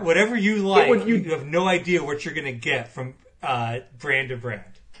being like, whatever you like, you have no idea what you're going to get from brand to brand.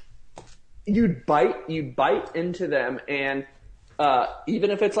 You'd bite into them, and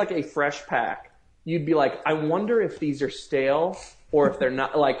even if it's like a fresh pack, you'd be like, I wonder if these are stale or if they're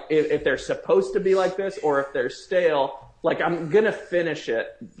not, like if they're supposed to be like this or if they're stale. Like I'm gonna finish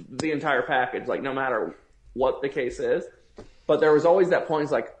it, the entire package, like no matter what the case is. But there was always that point,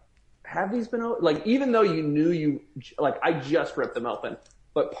 it's like, have these been open? Like even though you knew I just ripped them open,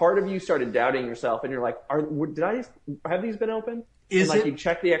 but part of you started doubting yourself, and you're like, have these been open? You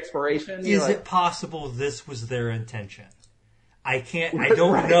check the expiration. Is it possible this was their intention? I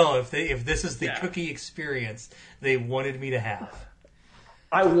don't know if this is the cookie experience they wanted me to have.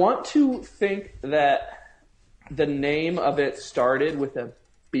 I want to think that the name of it started with a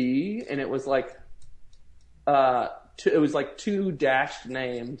B, and it was like, two dashed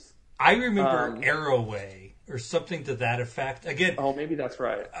names. I remember Arrowway or something to that effect. Again, oh, maybe that's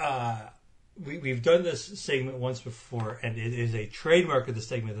right. We've done this segment once before, and it is a trademark of the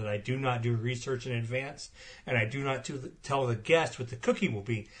segment that I do not do research in advance, and I do not tell the guest what the cookie will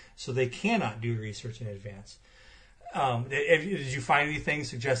be, so they cannot do research in advance. Did you find anything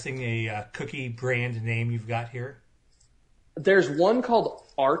suggesting a cookie brand name you've got here? There's one called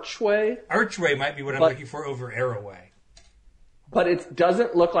Archway. Archway might be what I'm looking for over Arrowway. But it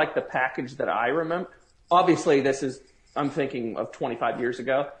doesn't look like the package that I remember. Obviously, this is I'm thinking of 25 years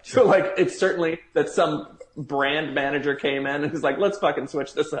ago. So like, it's certainly that some brand manager came in and was like, let's fucking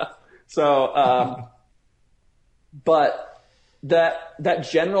switch this up. So, but that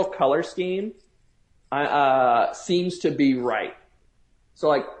general color scheme, seems to be right. So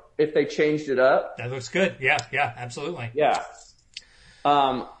like, if they changed it up. That looks good. Yeah, absolutely. Yeah.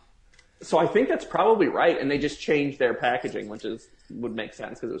 So I think that's probably right. And they just changed their packaging, which would make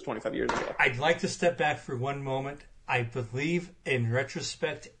sense because it was 25 years ago. I'd like to step back for one moment. I believe, in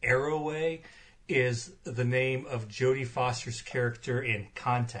retrospect, Arrowway is the name of Jodie Foster's character in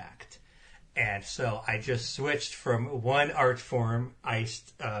Contact. And so I just switched from one art form,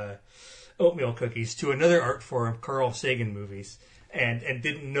 iced oatmeal cookies, to another art form, Carl Sagan movies, and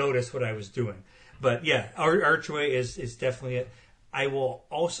didn't notice what I was doing. But yeah, Archway is definitely it. I will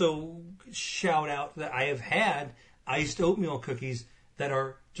also shout out that I have had iced oatmeal cookies that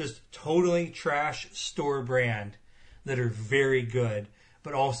are just totally trash store brand that are very good,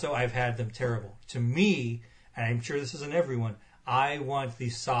 but also I've had them terrible. To me, and I'm sure this isn't everyone, I want the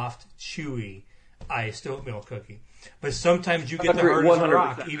soft, chewy iced oatmeal cookie. But sometimes you get the hardest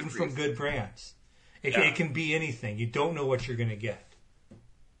rock, even from good brands. It can be anything. You don't know what you're going to get.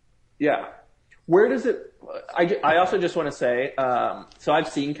 Yeah. Where does it... I also just want to say, so I've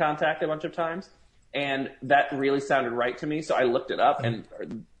seen Contact a bunch of times, and that really sounded right to me, so I looked it up, and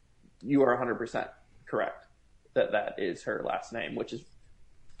you are 100% correct that is her last name, which is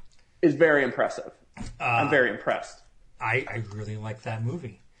very impressive. I'm very impressed. I really like that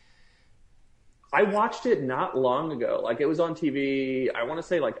movie. I watched it not long ago. Like, it was on TV, I want to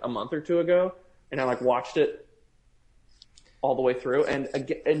say like a month or two ago, and I like watched it all the way through and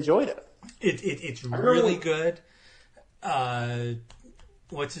enjoyed it. It's really good.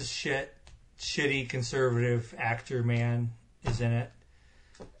 What's his shitty conservative actor man is in it.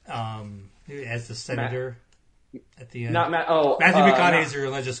 As the senator at the end. Matthew McConaughey's a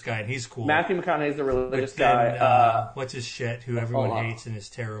religious guy, and he's cool. Matthew McConaughey's a religious guy. What's his shit? Who everyone hates and is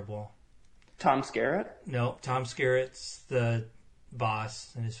terrible. Tom Skerritt? No, Tom Skerritt's the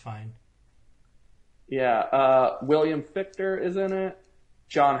boss and is fine. Yeah, William Fichtner is in it.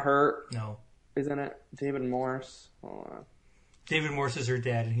 John Hurt is in it. David Morse. Hold on. David Morse is her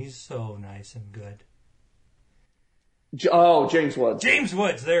dad, and he's so nice and good. James Woods. James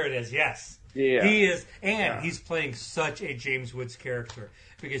Woods, there it is, yes. Yeah. He is, and he's playing such a James Woods character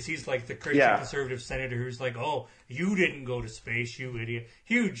because he's like the Christian conservative senator who's like, oh, you didn't go to space, you idiot.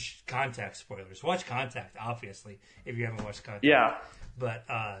 Huge Contact spoilers. Watch Contact, obviously, if you haven't watched Contact. Yeah. But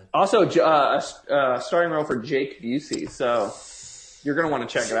also, starring role for Jake Busey, so you're going to want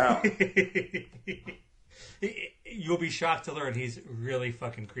to check it out. You'll be shocked to learn he's really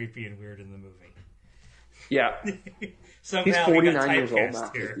fucking creepy and weird in the movie. Yeah. Somehow he's 49 years old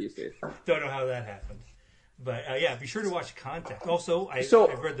now. Don't know how that happened. But yeah, be sure to watch Contact. Also, I've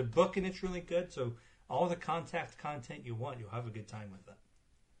read the book and it's really good. So all the Contact content you want, you'll have a good time with it.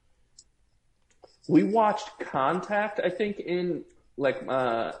 We watched Contact, I think, in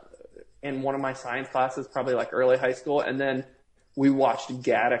one of my science classes, probably like early high school, and then we watched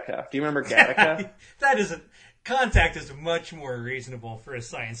Gattaca. Do you remember Gattaca? Contact is much more reasonable for a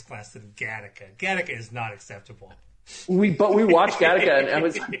science class than Gattaca. Gattaca is not acceptable. But we watched Gattaca, and I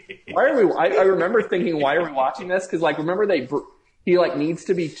was like, why are we? I remember thinking, why are we watching this? Because like, remember he like needs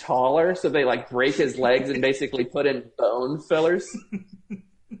to be taller, so they like break his legs and basically put in bone fillers.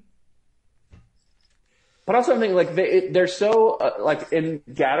 But also, I'm thinking like they're so like in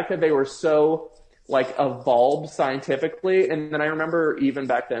Gattaca they were so like evolved scientifically, and then I remember even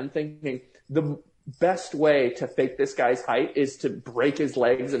back then thinking the best way to fake this guy's height is to break his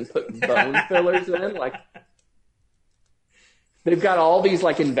legs and put bone fillers in. Like, they've got all these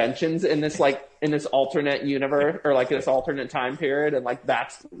like inventions in this alternate universe or like this alternate time period, and like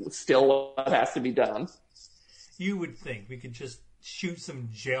that's still what has to be done. You would think we could just shoot some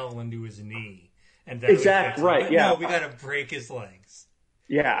gel into his knee, and exactly right. But yeah, no, we got to break his legs.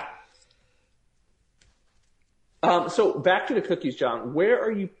 Yeah. So back to the cookies, John. Where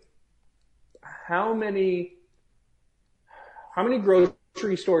are you? How many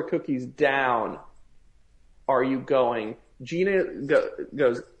grocery store cookies down are you going? Gina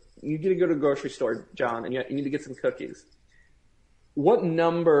goes, you need to go to the grocery store, John, and you need to get some cookies. What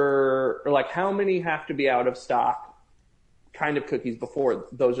number, or like how many have to be out of stock kind of cookies before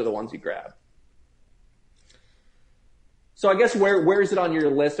those are the ones you grab? So I guess where is it on your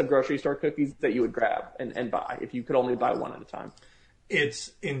list of grocery store cookies that you would grab and buy if you could only buy one at a time?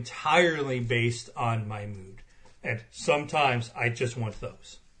 It's entirely based on my mood. And sometimes I just want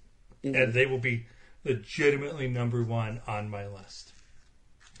those. Mm-hmm. And they will be legitimately number one on my list.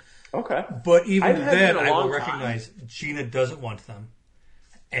 Okay. But even I've had then, them a I will long recognize Gina doesn't want them,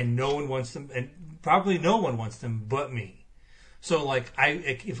 and no one wants them, and probably no one wants them but me. So, like,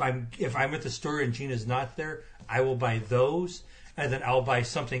 if I'm at the store and Gina's not there, I will buy those, and then I'll buy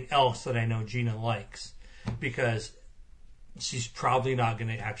something else that I know Gina likes, because she's probably not going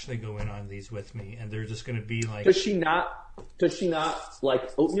to actually go in on these with me, and they're just going to be like. Does she not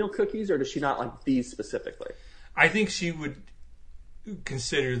like oatmeal cookies, or does she not like these specifically? I think she would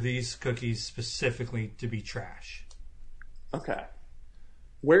consider these cookies specifically to be trash. Okay.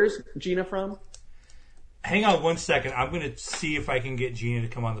 Where's Gina from? Hang on one second. I'm going to see if I can get Gina to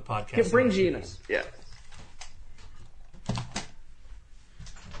come on the podcast. Bring Gina. Yeah.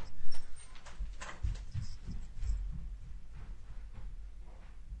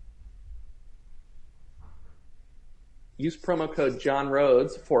 Use promo code John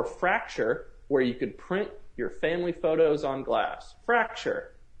Rhodes for Fracture, where you could print your family photos on glass.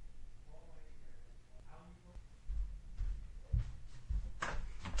 Fracture.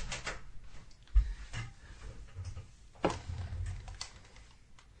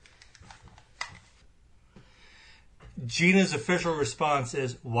 Gina's official response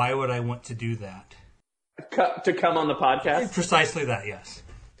is, "Why would I want to do that?" To come on the podcast? Precisely that, yes.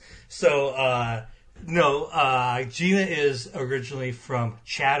 So, no, Gina is originally from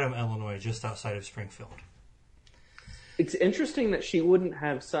Chatham, Illinois, just outside of Springfield. It's interesting that she wouldn't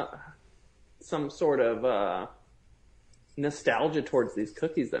have some sort of nostalgia towards these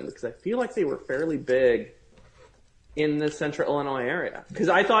cookies then, because I feel like they were fairly big in the central Illinois area. Because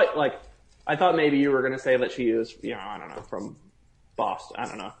I thought maybe you were going to say that she was, I don't know, from Boston, I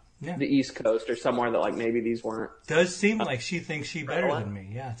don't know, the East Coast or somewhere that like maybe these weren't. Does seem like she thinks she's better than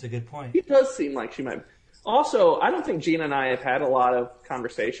me. Yeah, it's a good point. It does seem like she might. Also, I don't think Gina and I have had a lot of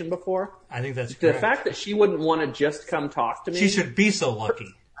conversation before. I think that's the correct. fact that she wouldn't want to just come talk to me. She should be so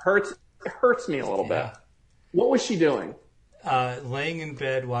lucky. Hurts me a little bit. What was she doing? Laying in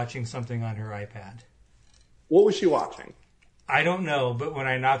bed watching something on her iPad. What was she watching? I don't know, but when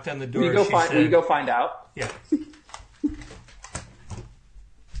I knocked on the door, will you go find out? Yeah.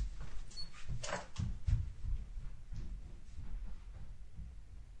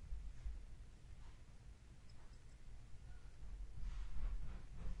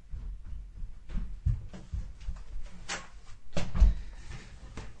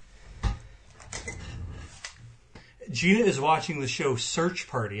 Gina is watching the show Search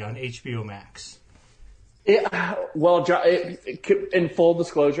Party on HBO Max. Well, in full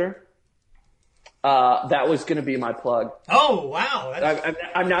disclosure, that was going to be my plug. Oh wow!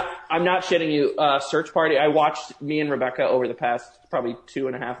 I'm not shitting you. Search Party. I watched me and Rebecca over the past probably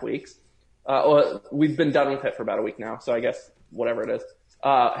 2.5 weeks. We've been done with it for about a week now, so I guess whatever it is.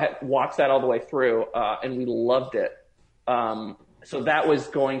 Watched that all the way through, and we loved it. So that was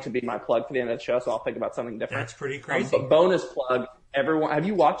going to be my plug for the end of the show. So I'll think about something different. That's pretty crazy. But bonus plug, everyone. Have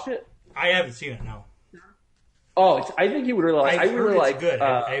you watched it? I haven't seen it. No. Oh, I think you would really like. I really like it.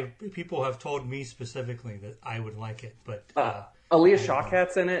 Good. People have told me specifically that I would like it, but Aaliyah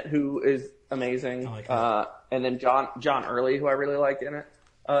Shawkat's in it, who is amazing. I like her. And then John Early, who I really like in it,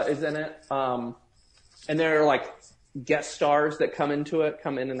 is in it. And there are like guest stars that come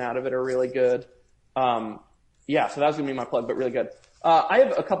in and out of it are really good. Yeah, so that was gonna be my plug, but really good. I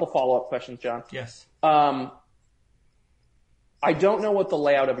have a couple follow-up questions, John. Yes. I don't know what the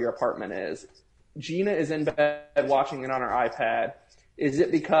layout of your apartment is. Gina is in bed watching it on her iPad. Is it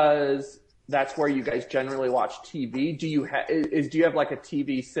because that's where you guys generally watch TV? Do you have like a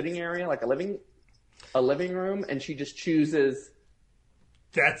TV sitting area, like a living room, and she just chooses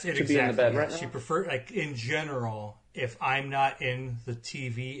that's it to exactly. be in the bed right now? She prefers, like in general, if I'm not in the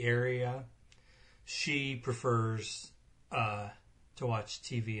TV area, she prefers to watch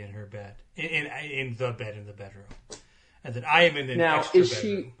TV in her bed, in the bedroom, and then I am in an extra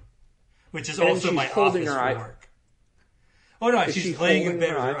bedroom. Which is also my office for work. Oh no, she's laying in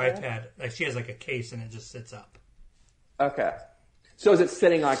bed with her iPad. Like she has like a case and it just sits up. Okay. So is it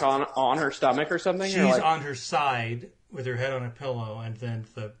sitting like on her stomach or something? She's on her side with her head on a pillow, and then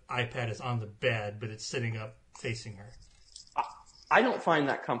the iPad is on the bed, but it's sitting up facing her. I don't find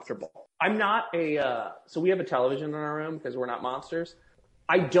that comfortable. I'm not so we have a television in our room because we're not monsters.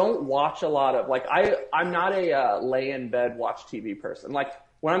 I don't watch a lot of, I'm not a lay in bed, watch TV person. Like,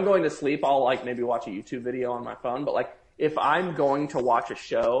 when I'm going to sleep, I'll maybe watch a YouTube video on my phone, but if I'm going to watch a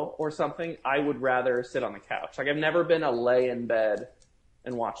show or something, I would rather sit on the couch. I've never been a lay in bed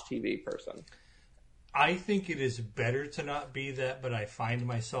and watch TV person. I think it is better to not be that, but I find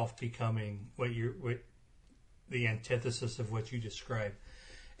myself becoming the antithesis of what you described.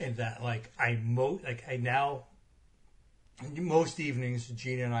 And that I most evenings,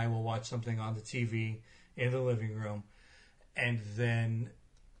 Gina and I will watch something on the TV in the living room, and then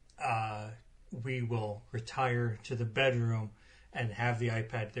we will retire to the bedroom and have the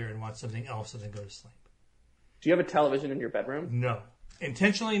iPad there and watch something else and then go to sleep. Do you have a television in your bedroom? No.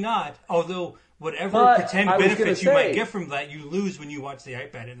 Intentionally not, although whatever pretend benefits you might get from that, you lose when you watch the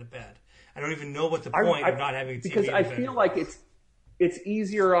iPad in the bed. I don't even know what the point of not having a TV because in the I bedroom. feel like it's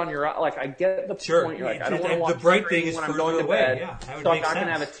easier on your, like, I get the point. You're like, I don't want to watch the bright thing is when I'm further going to away. bed, Yeah, that would so I'm make not going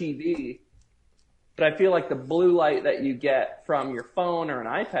to have a TV. But I feel like the blue light that you get from your phone or an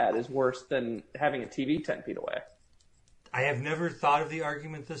iPad is worse than having a TV 10 feet away. I have never thought of the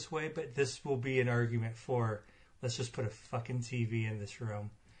argument this way, but this will be an argument for, let's just put a fucking TV in this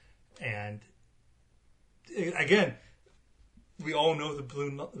room. And again, we all know the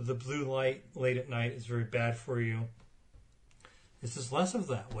blue light late at night is very bad for you. This is less of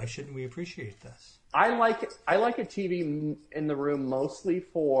that. Why shouldn't we appreciate this? I like a TV in the room mostly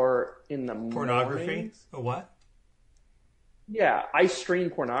for in the Pornography? mornings. A what? Yeah, I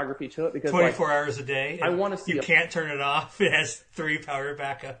stream pornography to it because 24 hours a day. I want to see. You can't turn it off. It has 3 power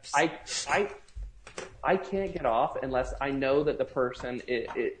backups. I can't get off unless I know that the person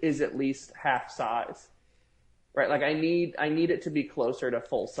is at least half size. Right? Like I need it to be closer to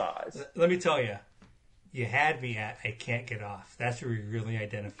full size. Let me tell you, you had me at I can't get off. That's where you really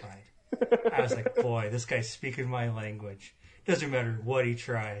identified. I was like, boy, this guy's speaking my language. Doesn't matter what he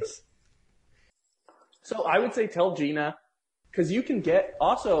tries. So I would say tell Gina, because you can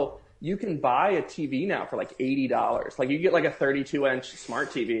buy a TV now for like $80. Like you get like a 32-inch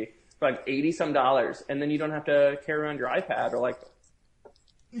smart TV for like $80 some, and then you don't have to carry around your iPad or like.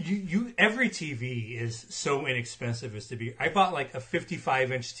 Every TV is so inexpensive as to be. I bought like a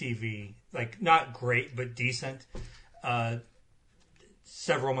 55-inch TV, like not great but decent,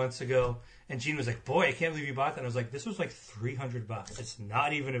 several months ago, and Gene was like, "Boy, I can't believe you bought that." And I was like, "This was like $300. It's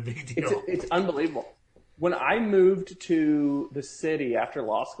not even a big deal." It's unbelievable. When I moved to the city after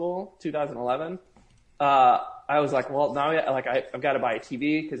law school, 2011, I was like, "Well, now I've got to buy a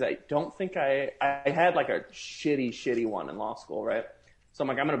TV because I don't think I had like a shitty one in law school, right?" So I'm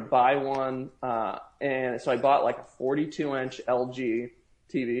like, I'm going to buy one. And so I bought like a 42-inch LG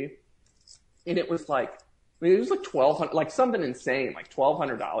TV. And it was like, it was like $1,200, like something insane, like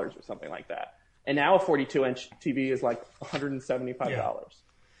 $1,200 or something like that. And now a 42-inch TV is like $175. Yeah.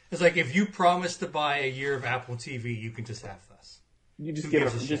 It's like if you promise to buy a year of Apple TV, you can just have this. You just take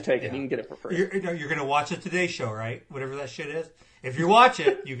it. You can get it for free. You're going to watch the Today Show, right? Whatever that shit is. If you watch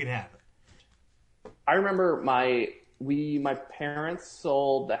it, you can have it. I remember my parents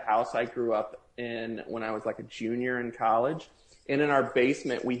sold the house I grew up in when I was like a junior in college. And in our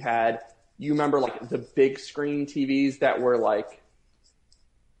basement, we had, you remember like the big screen TVs that were like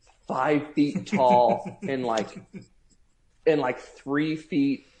 5 feet tall and like 3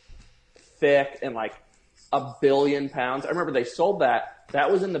 feet thick and like 1 billion pounds. I remember they sold that.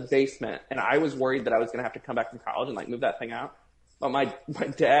 That was in the basement. And I was worried that I was going to have to come back from college and like move that thing out. But my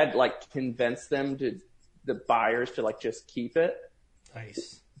dad like convinced the buyers to like just keep it.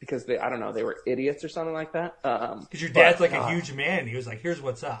 Nice. Because they were idiots or something like that. Because your dad's a huge man. He was like, "Here's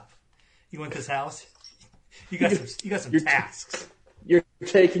what's up. You want this house? You got some tasks. You're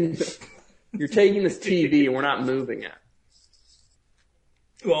taking this TV and we're not moving it."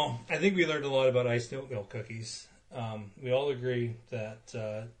 Well, I think we learned a lot about iced oatmeal cookies. We all agree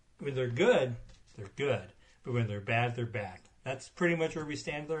that when they're good, they're good. But when they're bad, they're bad. That's pretty much where we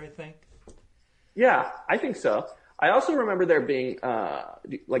stand there, I think. Yeah, I think so. I also remember there being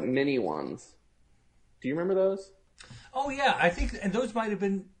like mini ones. Do you remember those? Oh yeah, I think, and those might have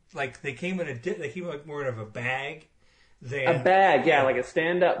been like they came like more of a bag. A bag, yeah, like a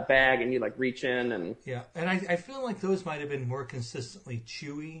stand-up bag, and you like reach in and yeah. And I feel like those might have been more consistently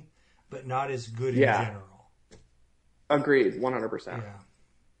chewy, but not as good in general. Agreed, 100%. Yeah.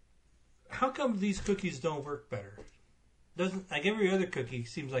 How come these cookies don't work better? Doesn't like every other cookie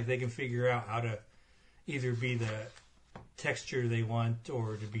seems like they can figure out how to either be the texture they want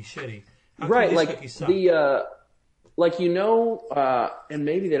or to be shitty. How come these cookies suck? And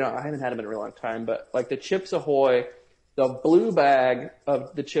maybe they don't. I haven't had them in a real long time, but like the Chips Ahoy, the blue bag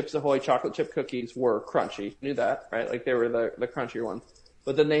of the Chips Ahoy chocolate chip cookies were crunchy. You knew that, right? Like they were the crunchier ones.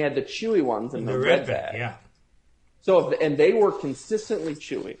 But then they had the chewy ones in the red bag. Yeah. So and they were consistently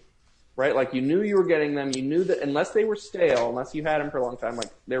chewy. Right? Like you knew you were getting them. You knew that unless they were stale, unless you had them for a long time, like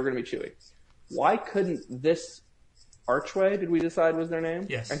they were going to be chewy. Why couldn't this Archway, did we decide was their name?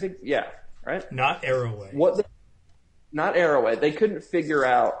 Yes. I think, yeah. Right? Not Arrowway. Not Arrowway. They couldn't figure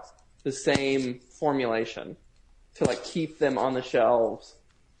out the same formulation to like keep them on the shelves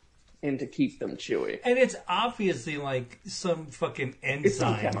and to keep them chewy. And it's obviously like some fucking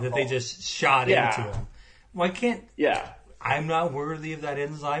enzyme chemical. that they just shot into them. Why can't... Yeah. I'm not worthy of that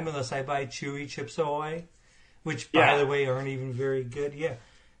enzyme unless I buy Chewy Chips Ahoy, which, by the way, aren't even very good. Yeah.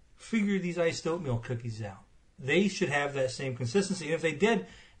 Figure these iced oatmeal cookies out. They should have that same consistency. And if they did,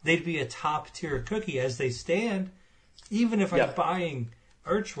 they'd be a top-tier cookie as they stand. Even if I'm buying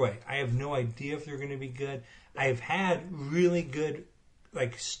Archway, I have no idea if they're going to be good. I've had really good,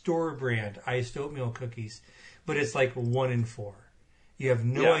 like, store-brand iced oatmeal cookies, but it's like 1 in 4. You have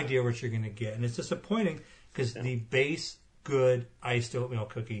no idea what you're going to get. And it's disappointing because the base good iced oatmeal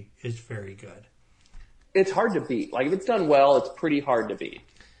cookie is very good. It's hard to beat. Like, if it's done well, it's pretty hard to beat.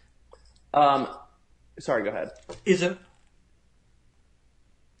 Sorry, go ahead. Is an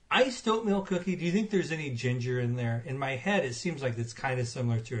iced oatmeal cookie, do you think there's any ginger in there? In my head, it seems like it's kind of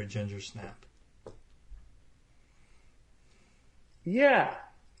similar to a ginger snap. Yeah,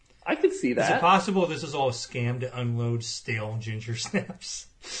 I could see that. Is it possible this is all a scam to unload stale ginger snaps?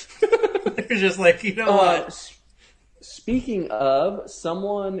 They're just like, you know what? Speaking of,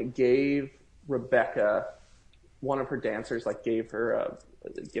 someone gave Rebecca, one of her dancers, like gave her a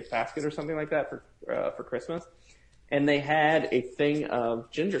gift basket or something like that for Christmas, and they had a thing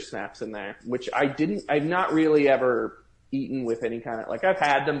of ginger snaps in there, which I've not really ever eaten with any kind of, like, I've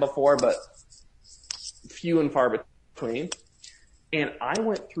had them before, but few and far between. And I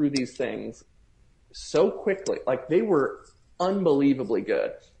went through these things so quickly, like they were unbelievably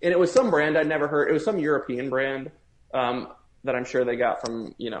good. And it was some brand I'd never heard. It was some European brand that I'm sure they got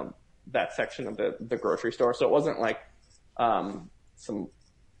from, you know, that section of the grocery store. So it wasn't like some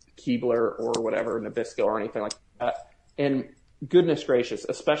Keebler or whatever, Nabisco or anything like that. And goodness gracious,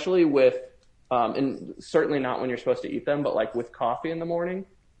 especially with, and certainly not when you're supposed to eat them, but like with coffee in the morning,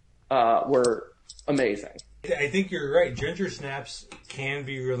 were amazing. I think you're right. Ginger snaps can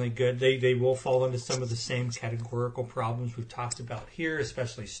be really good. They will fall into some of the same categorical problems we've talked about here,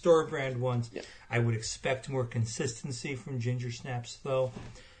 especially store brand ones. Yeah. I would expect more consistency from ginger snaps, though.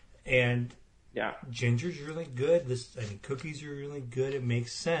 And ginger's really good. Cookies are really good. It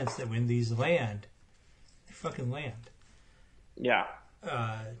makes sense that when these land, they fucking land. Yeah.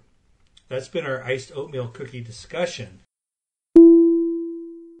 That's been our iced oatmeal cookie discussion.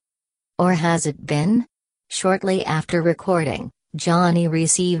 Or has it been? Shortly after recording, Johnny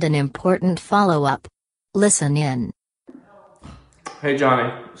received an important follow-up. Listen in. Hey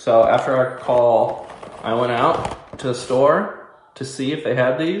Johnny, so after our call, I went out to the store to see if they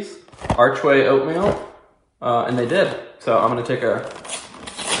had these Archway oatmeal, and they did. So I'm gonna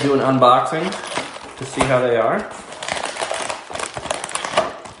do an unboxing to see how they are.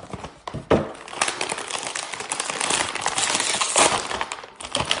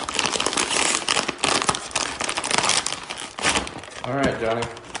 All right, Johnny.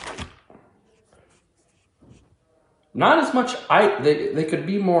 Not as much ice. They could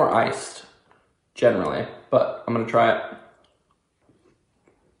be more iced, generally, but I'm gonna try it.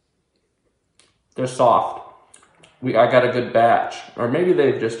 They're soft. I got a good batch, or maybe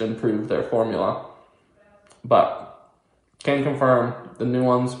they've just improved their formula, but can confirm the new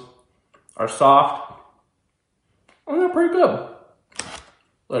ones are soft and they're pretty good.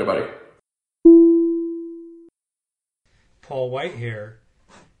 Later, buddy. Paul Whitehair,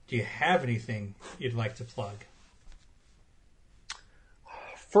 do you have anything you'd like to plug?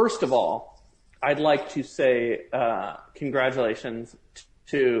 First of all, I'd like to say congratulations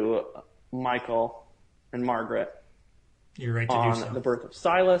to Michael and Margaret. You're right to on do so. The birth of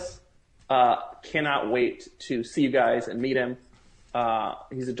Silas. Cannot wait to see you guys and meet him.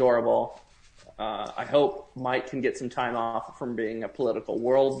 He's adorable. I hope Mike can get some time off from being a political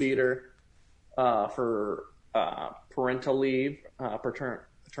world beater for parental leave,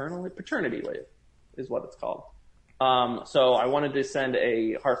 paternity leave is what it's called. So I wanted to send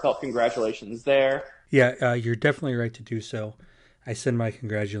a heartfelt congratulations there. Yeah, you're definitely right to do so. I send my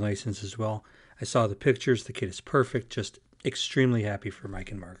congratulations as well. I saw the pictures. The kid is perfect. Just extremely happy for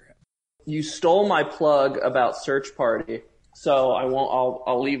Mike and Margaret. You stole my plug about Search Party, so I won't.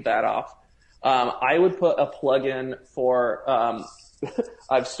 I'll leave that off. I would put a plug in for.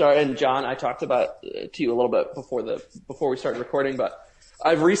 I've started, and John, I talked about to you a little bit before we started recording, but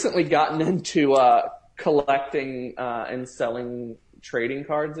I've recently gotten into collecting and selling trading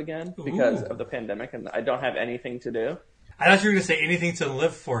cards again because of the pandemic, and I don't have anything to do. I thought you were going to say anything to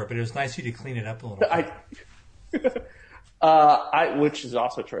live for, but it was nice of you to clean it up a little bit. Which is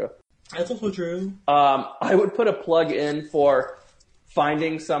also true. That's also true. I would put a plug in for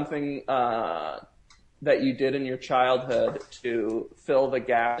finding something that you did in your childhood to fill the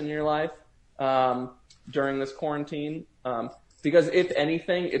gap in your life during this quarantine. because if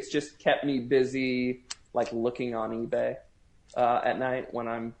anything, it's just kept me busy, like looking on eBay at night when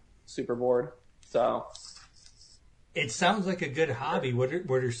I'm super bored. So it sounds like a good hobby. What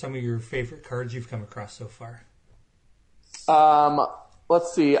are some of your favorite cards you've come across so far?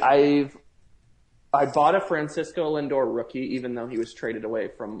 Let's see. I bought a Francisco Lindor rookie, even though he was traded away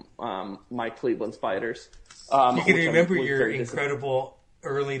from my Cleveland Spiders. You can remember your incredible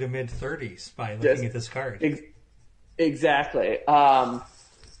early to mid 30s by looking at this card. Exactly.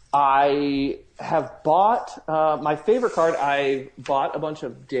 I have bought my favorite card. I bought a bunch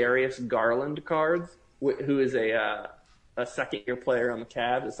of Darius Garland cards, who is a second-year player on the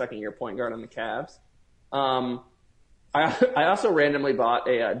Cavs, a second-year point guard on the Cavs. I also randomly bought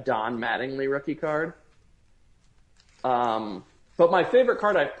a Don Mattingly rookie card. But my favorite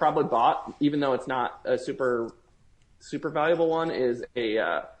card I've probably bought, even though it's not a super valuable one, is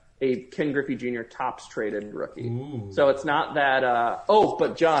a Ken Griffey Jr. Topps traded rookie. Ooh. So it's not that.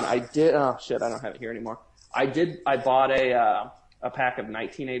 But John, I did. Oh shit, I don't have it here anymore. I bought a pack of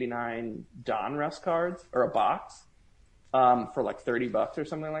 1989 Donruss cards, or a box, for like $30 or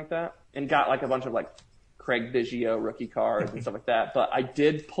something like that, and got like a bunch of like Craig Biggio rookie cards and stuff like that. But I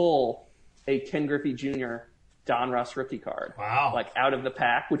did pull a Ken Griffey Jr. Donruss rookie card. Wow. Like out of the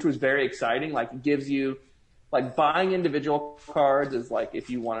pack, which was very exciting. Like it gives you, like buying individual cards is like, if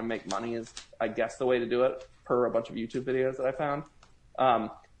you want to make money is, I guess, the way to do it per a bunch of YouTube videos that I found.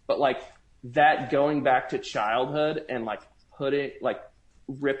 But like that going back to childhood and like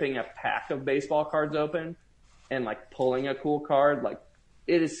ripping a pack of baseball cards open and like pulling a cool card, like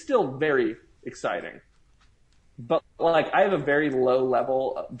it is still very exciting. But like I have a very low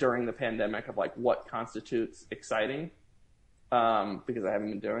level during the pandemic of like what constitutes exciting, because I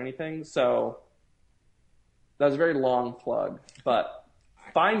haven't been doing anything. So that was a very long plug, but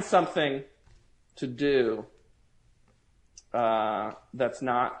find something to do that's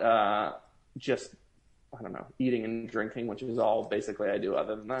not just, I don't know, eating and drinking, which is all basically I do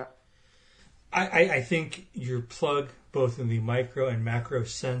other than that. I think your plug, both in the micro and macro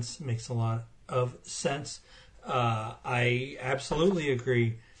sense, makes a lot of sense. I absolutely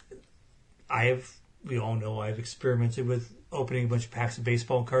agree. We all know I've experimented with opening a bunch of packs of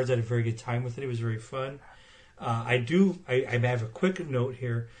baseball cards. I had a very good time with it. It was very fun. I have a quick note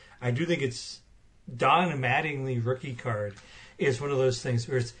here. I do think it's Don Mattingly rookie card is one of those things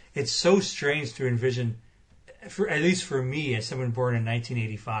where it's so strange to envision, at least for me as someone born in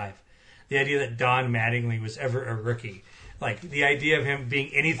 1985, the idea that Don Mattingly was ever a rookie. Like, the idea of him being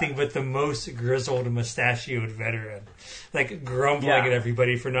anything but the most grizzled, mustachioed veteran. Like, grumbling at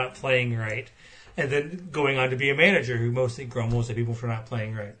everybody for not playing right. And then going on to be a manager who mostly grumbles at people for not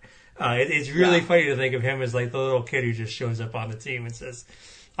playing right. It's really funny to think of him as, like, the little kid who just shows up on the team and says,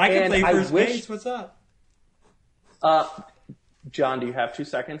 I can play first base, what's up? John, do you have 2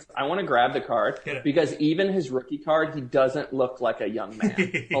 seconds? I want to grab the card, because even his rookie card, he doesn't look like a young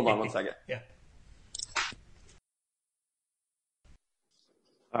man. Hold on 1 second. Yeah.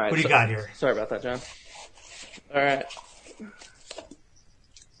 All right, what do you got here? Sorry about that, John. All right.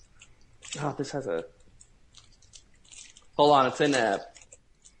 Oh, this has a... Hold on, it's in a...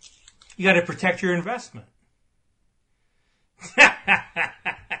 You got to protect your investment.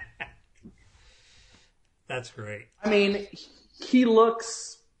 That's great. I mean, he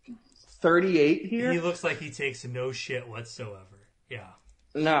looks 38 here. He looks like he takes no shit whatsoever. Yeah.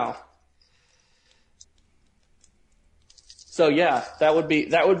 No. So yeah, that would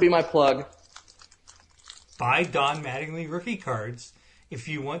be my plug. Buy Don Mattingly rookie cards if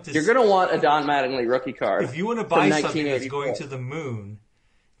you want to. You're gonna want a Don Mattingly rookie card. If you want to buy something that's going to the moon,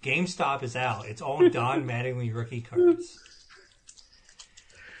 GameStop is out. It's all Don Mattingly rookie cards.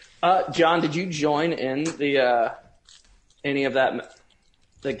 John, did you join in the any of that,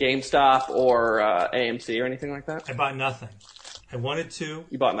 the GameStop or AMC or anything like that? I bought nothing. I wanted to.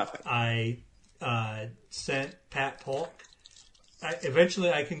 You bought nothing. I sent Pat Polk.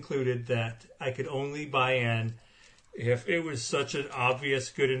 Eventually, I concluded that I could only buy in if it was such an obvious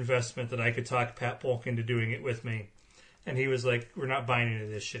good investment that I could talk Pat Polk into doing it with me. And he was like, we're not buying any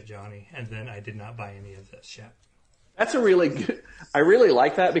of this shit, Johnny. And then I did not buy any of this shit. That's a really good... I really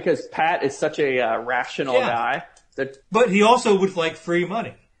like that because Pat is such a rational guy. But he also would like free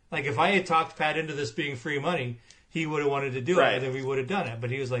money. Like, if I had talked Pat into this being free money, he would have wanted to do it, and then we would have done it. But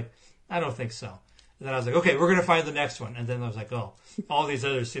he was like, I don't think so. And then I was like, okay, we're going to find the next one. And then I was like, oh, all these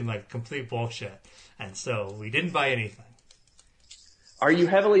others seem like complete bullshit. And so we didn't buy anything. Are you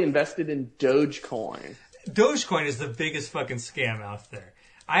heavily invested in Dogecoin? Dogecoin is the biggest fucking scam out there.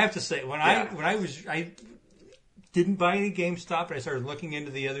 I have to say, I didn't buy any GameStop, but I started looking into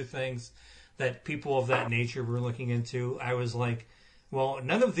the other things that people of that nature were looking into, I was like, well,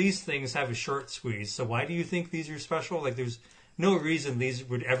 none of these things have a short squeeze, so why do you think these are special? Like, there's no reason these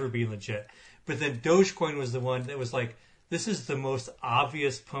would ever be legit. But then Dogecoin was the one that was like, this is the most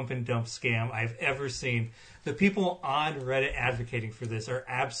obvious pump and dump scam I've ever seen. The people on Reddit advocating for this are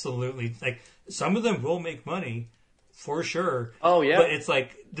absolutely, like, some of them will make money, for sure. Oh, yeah. But it's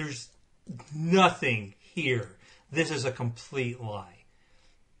like, there's nothing here. This is a complete lie.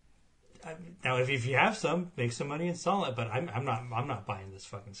 Now, if you have some, make some money and sell it. But I'm not buying this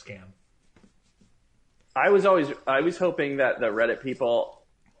fucking scam. I was hoping that the Reddit people.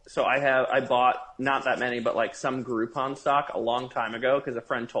 So I bought not that many, but like some Groupon stock a long time ago because a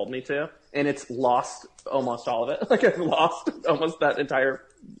friend told me to, and it's lost almost all of it. Like I've lost almost that entire.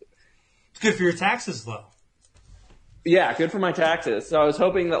 It's good for your taxes, though. Yeah, good for my taxes. So I was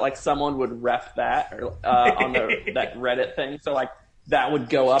hoping that like someone would ref that on that Reddit thing. So like that would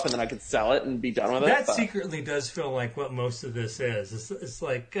go up and then I could sell it and be done with it. That secretly does feel like what most of this is. It's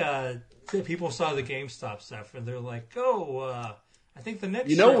like people saw the GameStop stuff and they're like, I think the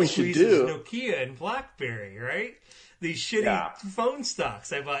next what we should do is Nokia and BlackBerry, right? These shitty phone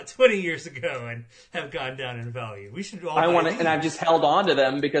stocks I bought 20 years ago and have gone down in value. We should all. and I've just held on to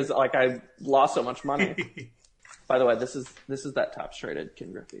them because like I lost so much money. By the way, this is that Topps traded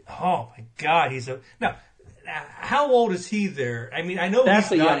Ken Griffey. Oh my God, now. How old is he there? I mean, I know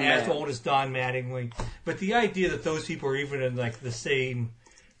he's not as old as Don Mattingly, but the idea that those people are even in like the same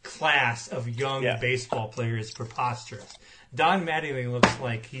class of young baseball players is preposterous. Don Mattingly looks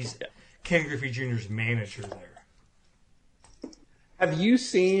like he's Ken Griffey Jr.'s manager there. Have you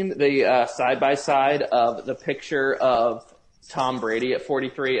seen the side-by-side of the picture of Tom Brady at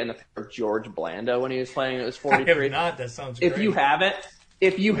 43 and the picture of George Blanda when he was playing at 43? I have not. That sounds great.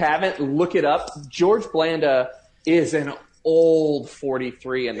 If you haven't, look it up. George Blanda is an old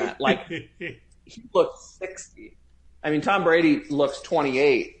 43 in that. Like, he looks 60. I mean, Tom Brady looks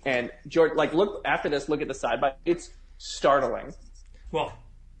 28. And George, like, look after this, look at the side-by. It's startling. Well,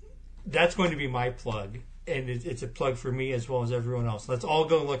 that's going to be my plug. And it's a plug for me as well as everyone else. Let's all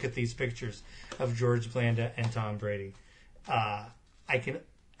go look at these pictures of George Blanda and Tom Brady. I bet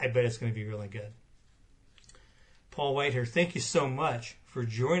it's going to be really good. Paul Whitehair, thank you so much for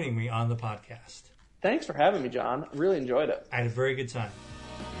joining me on the podcast. Thanks for having me, John. I really enjoyed it. I had a very good time.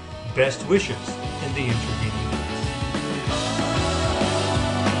 Best wishes in the intervening.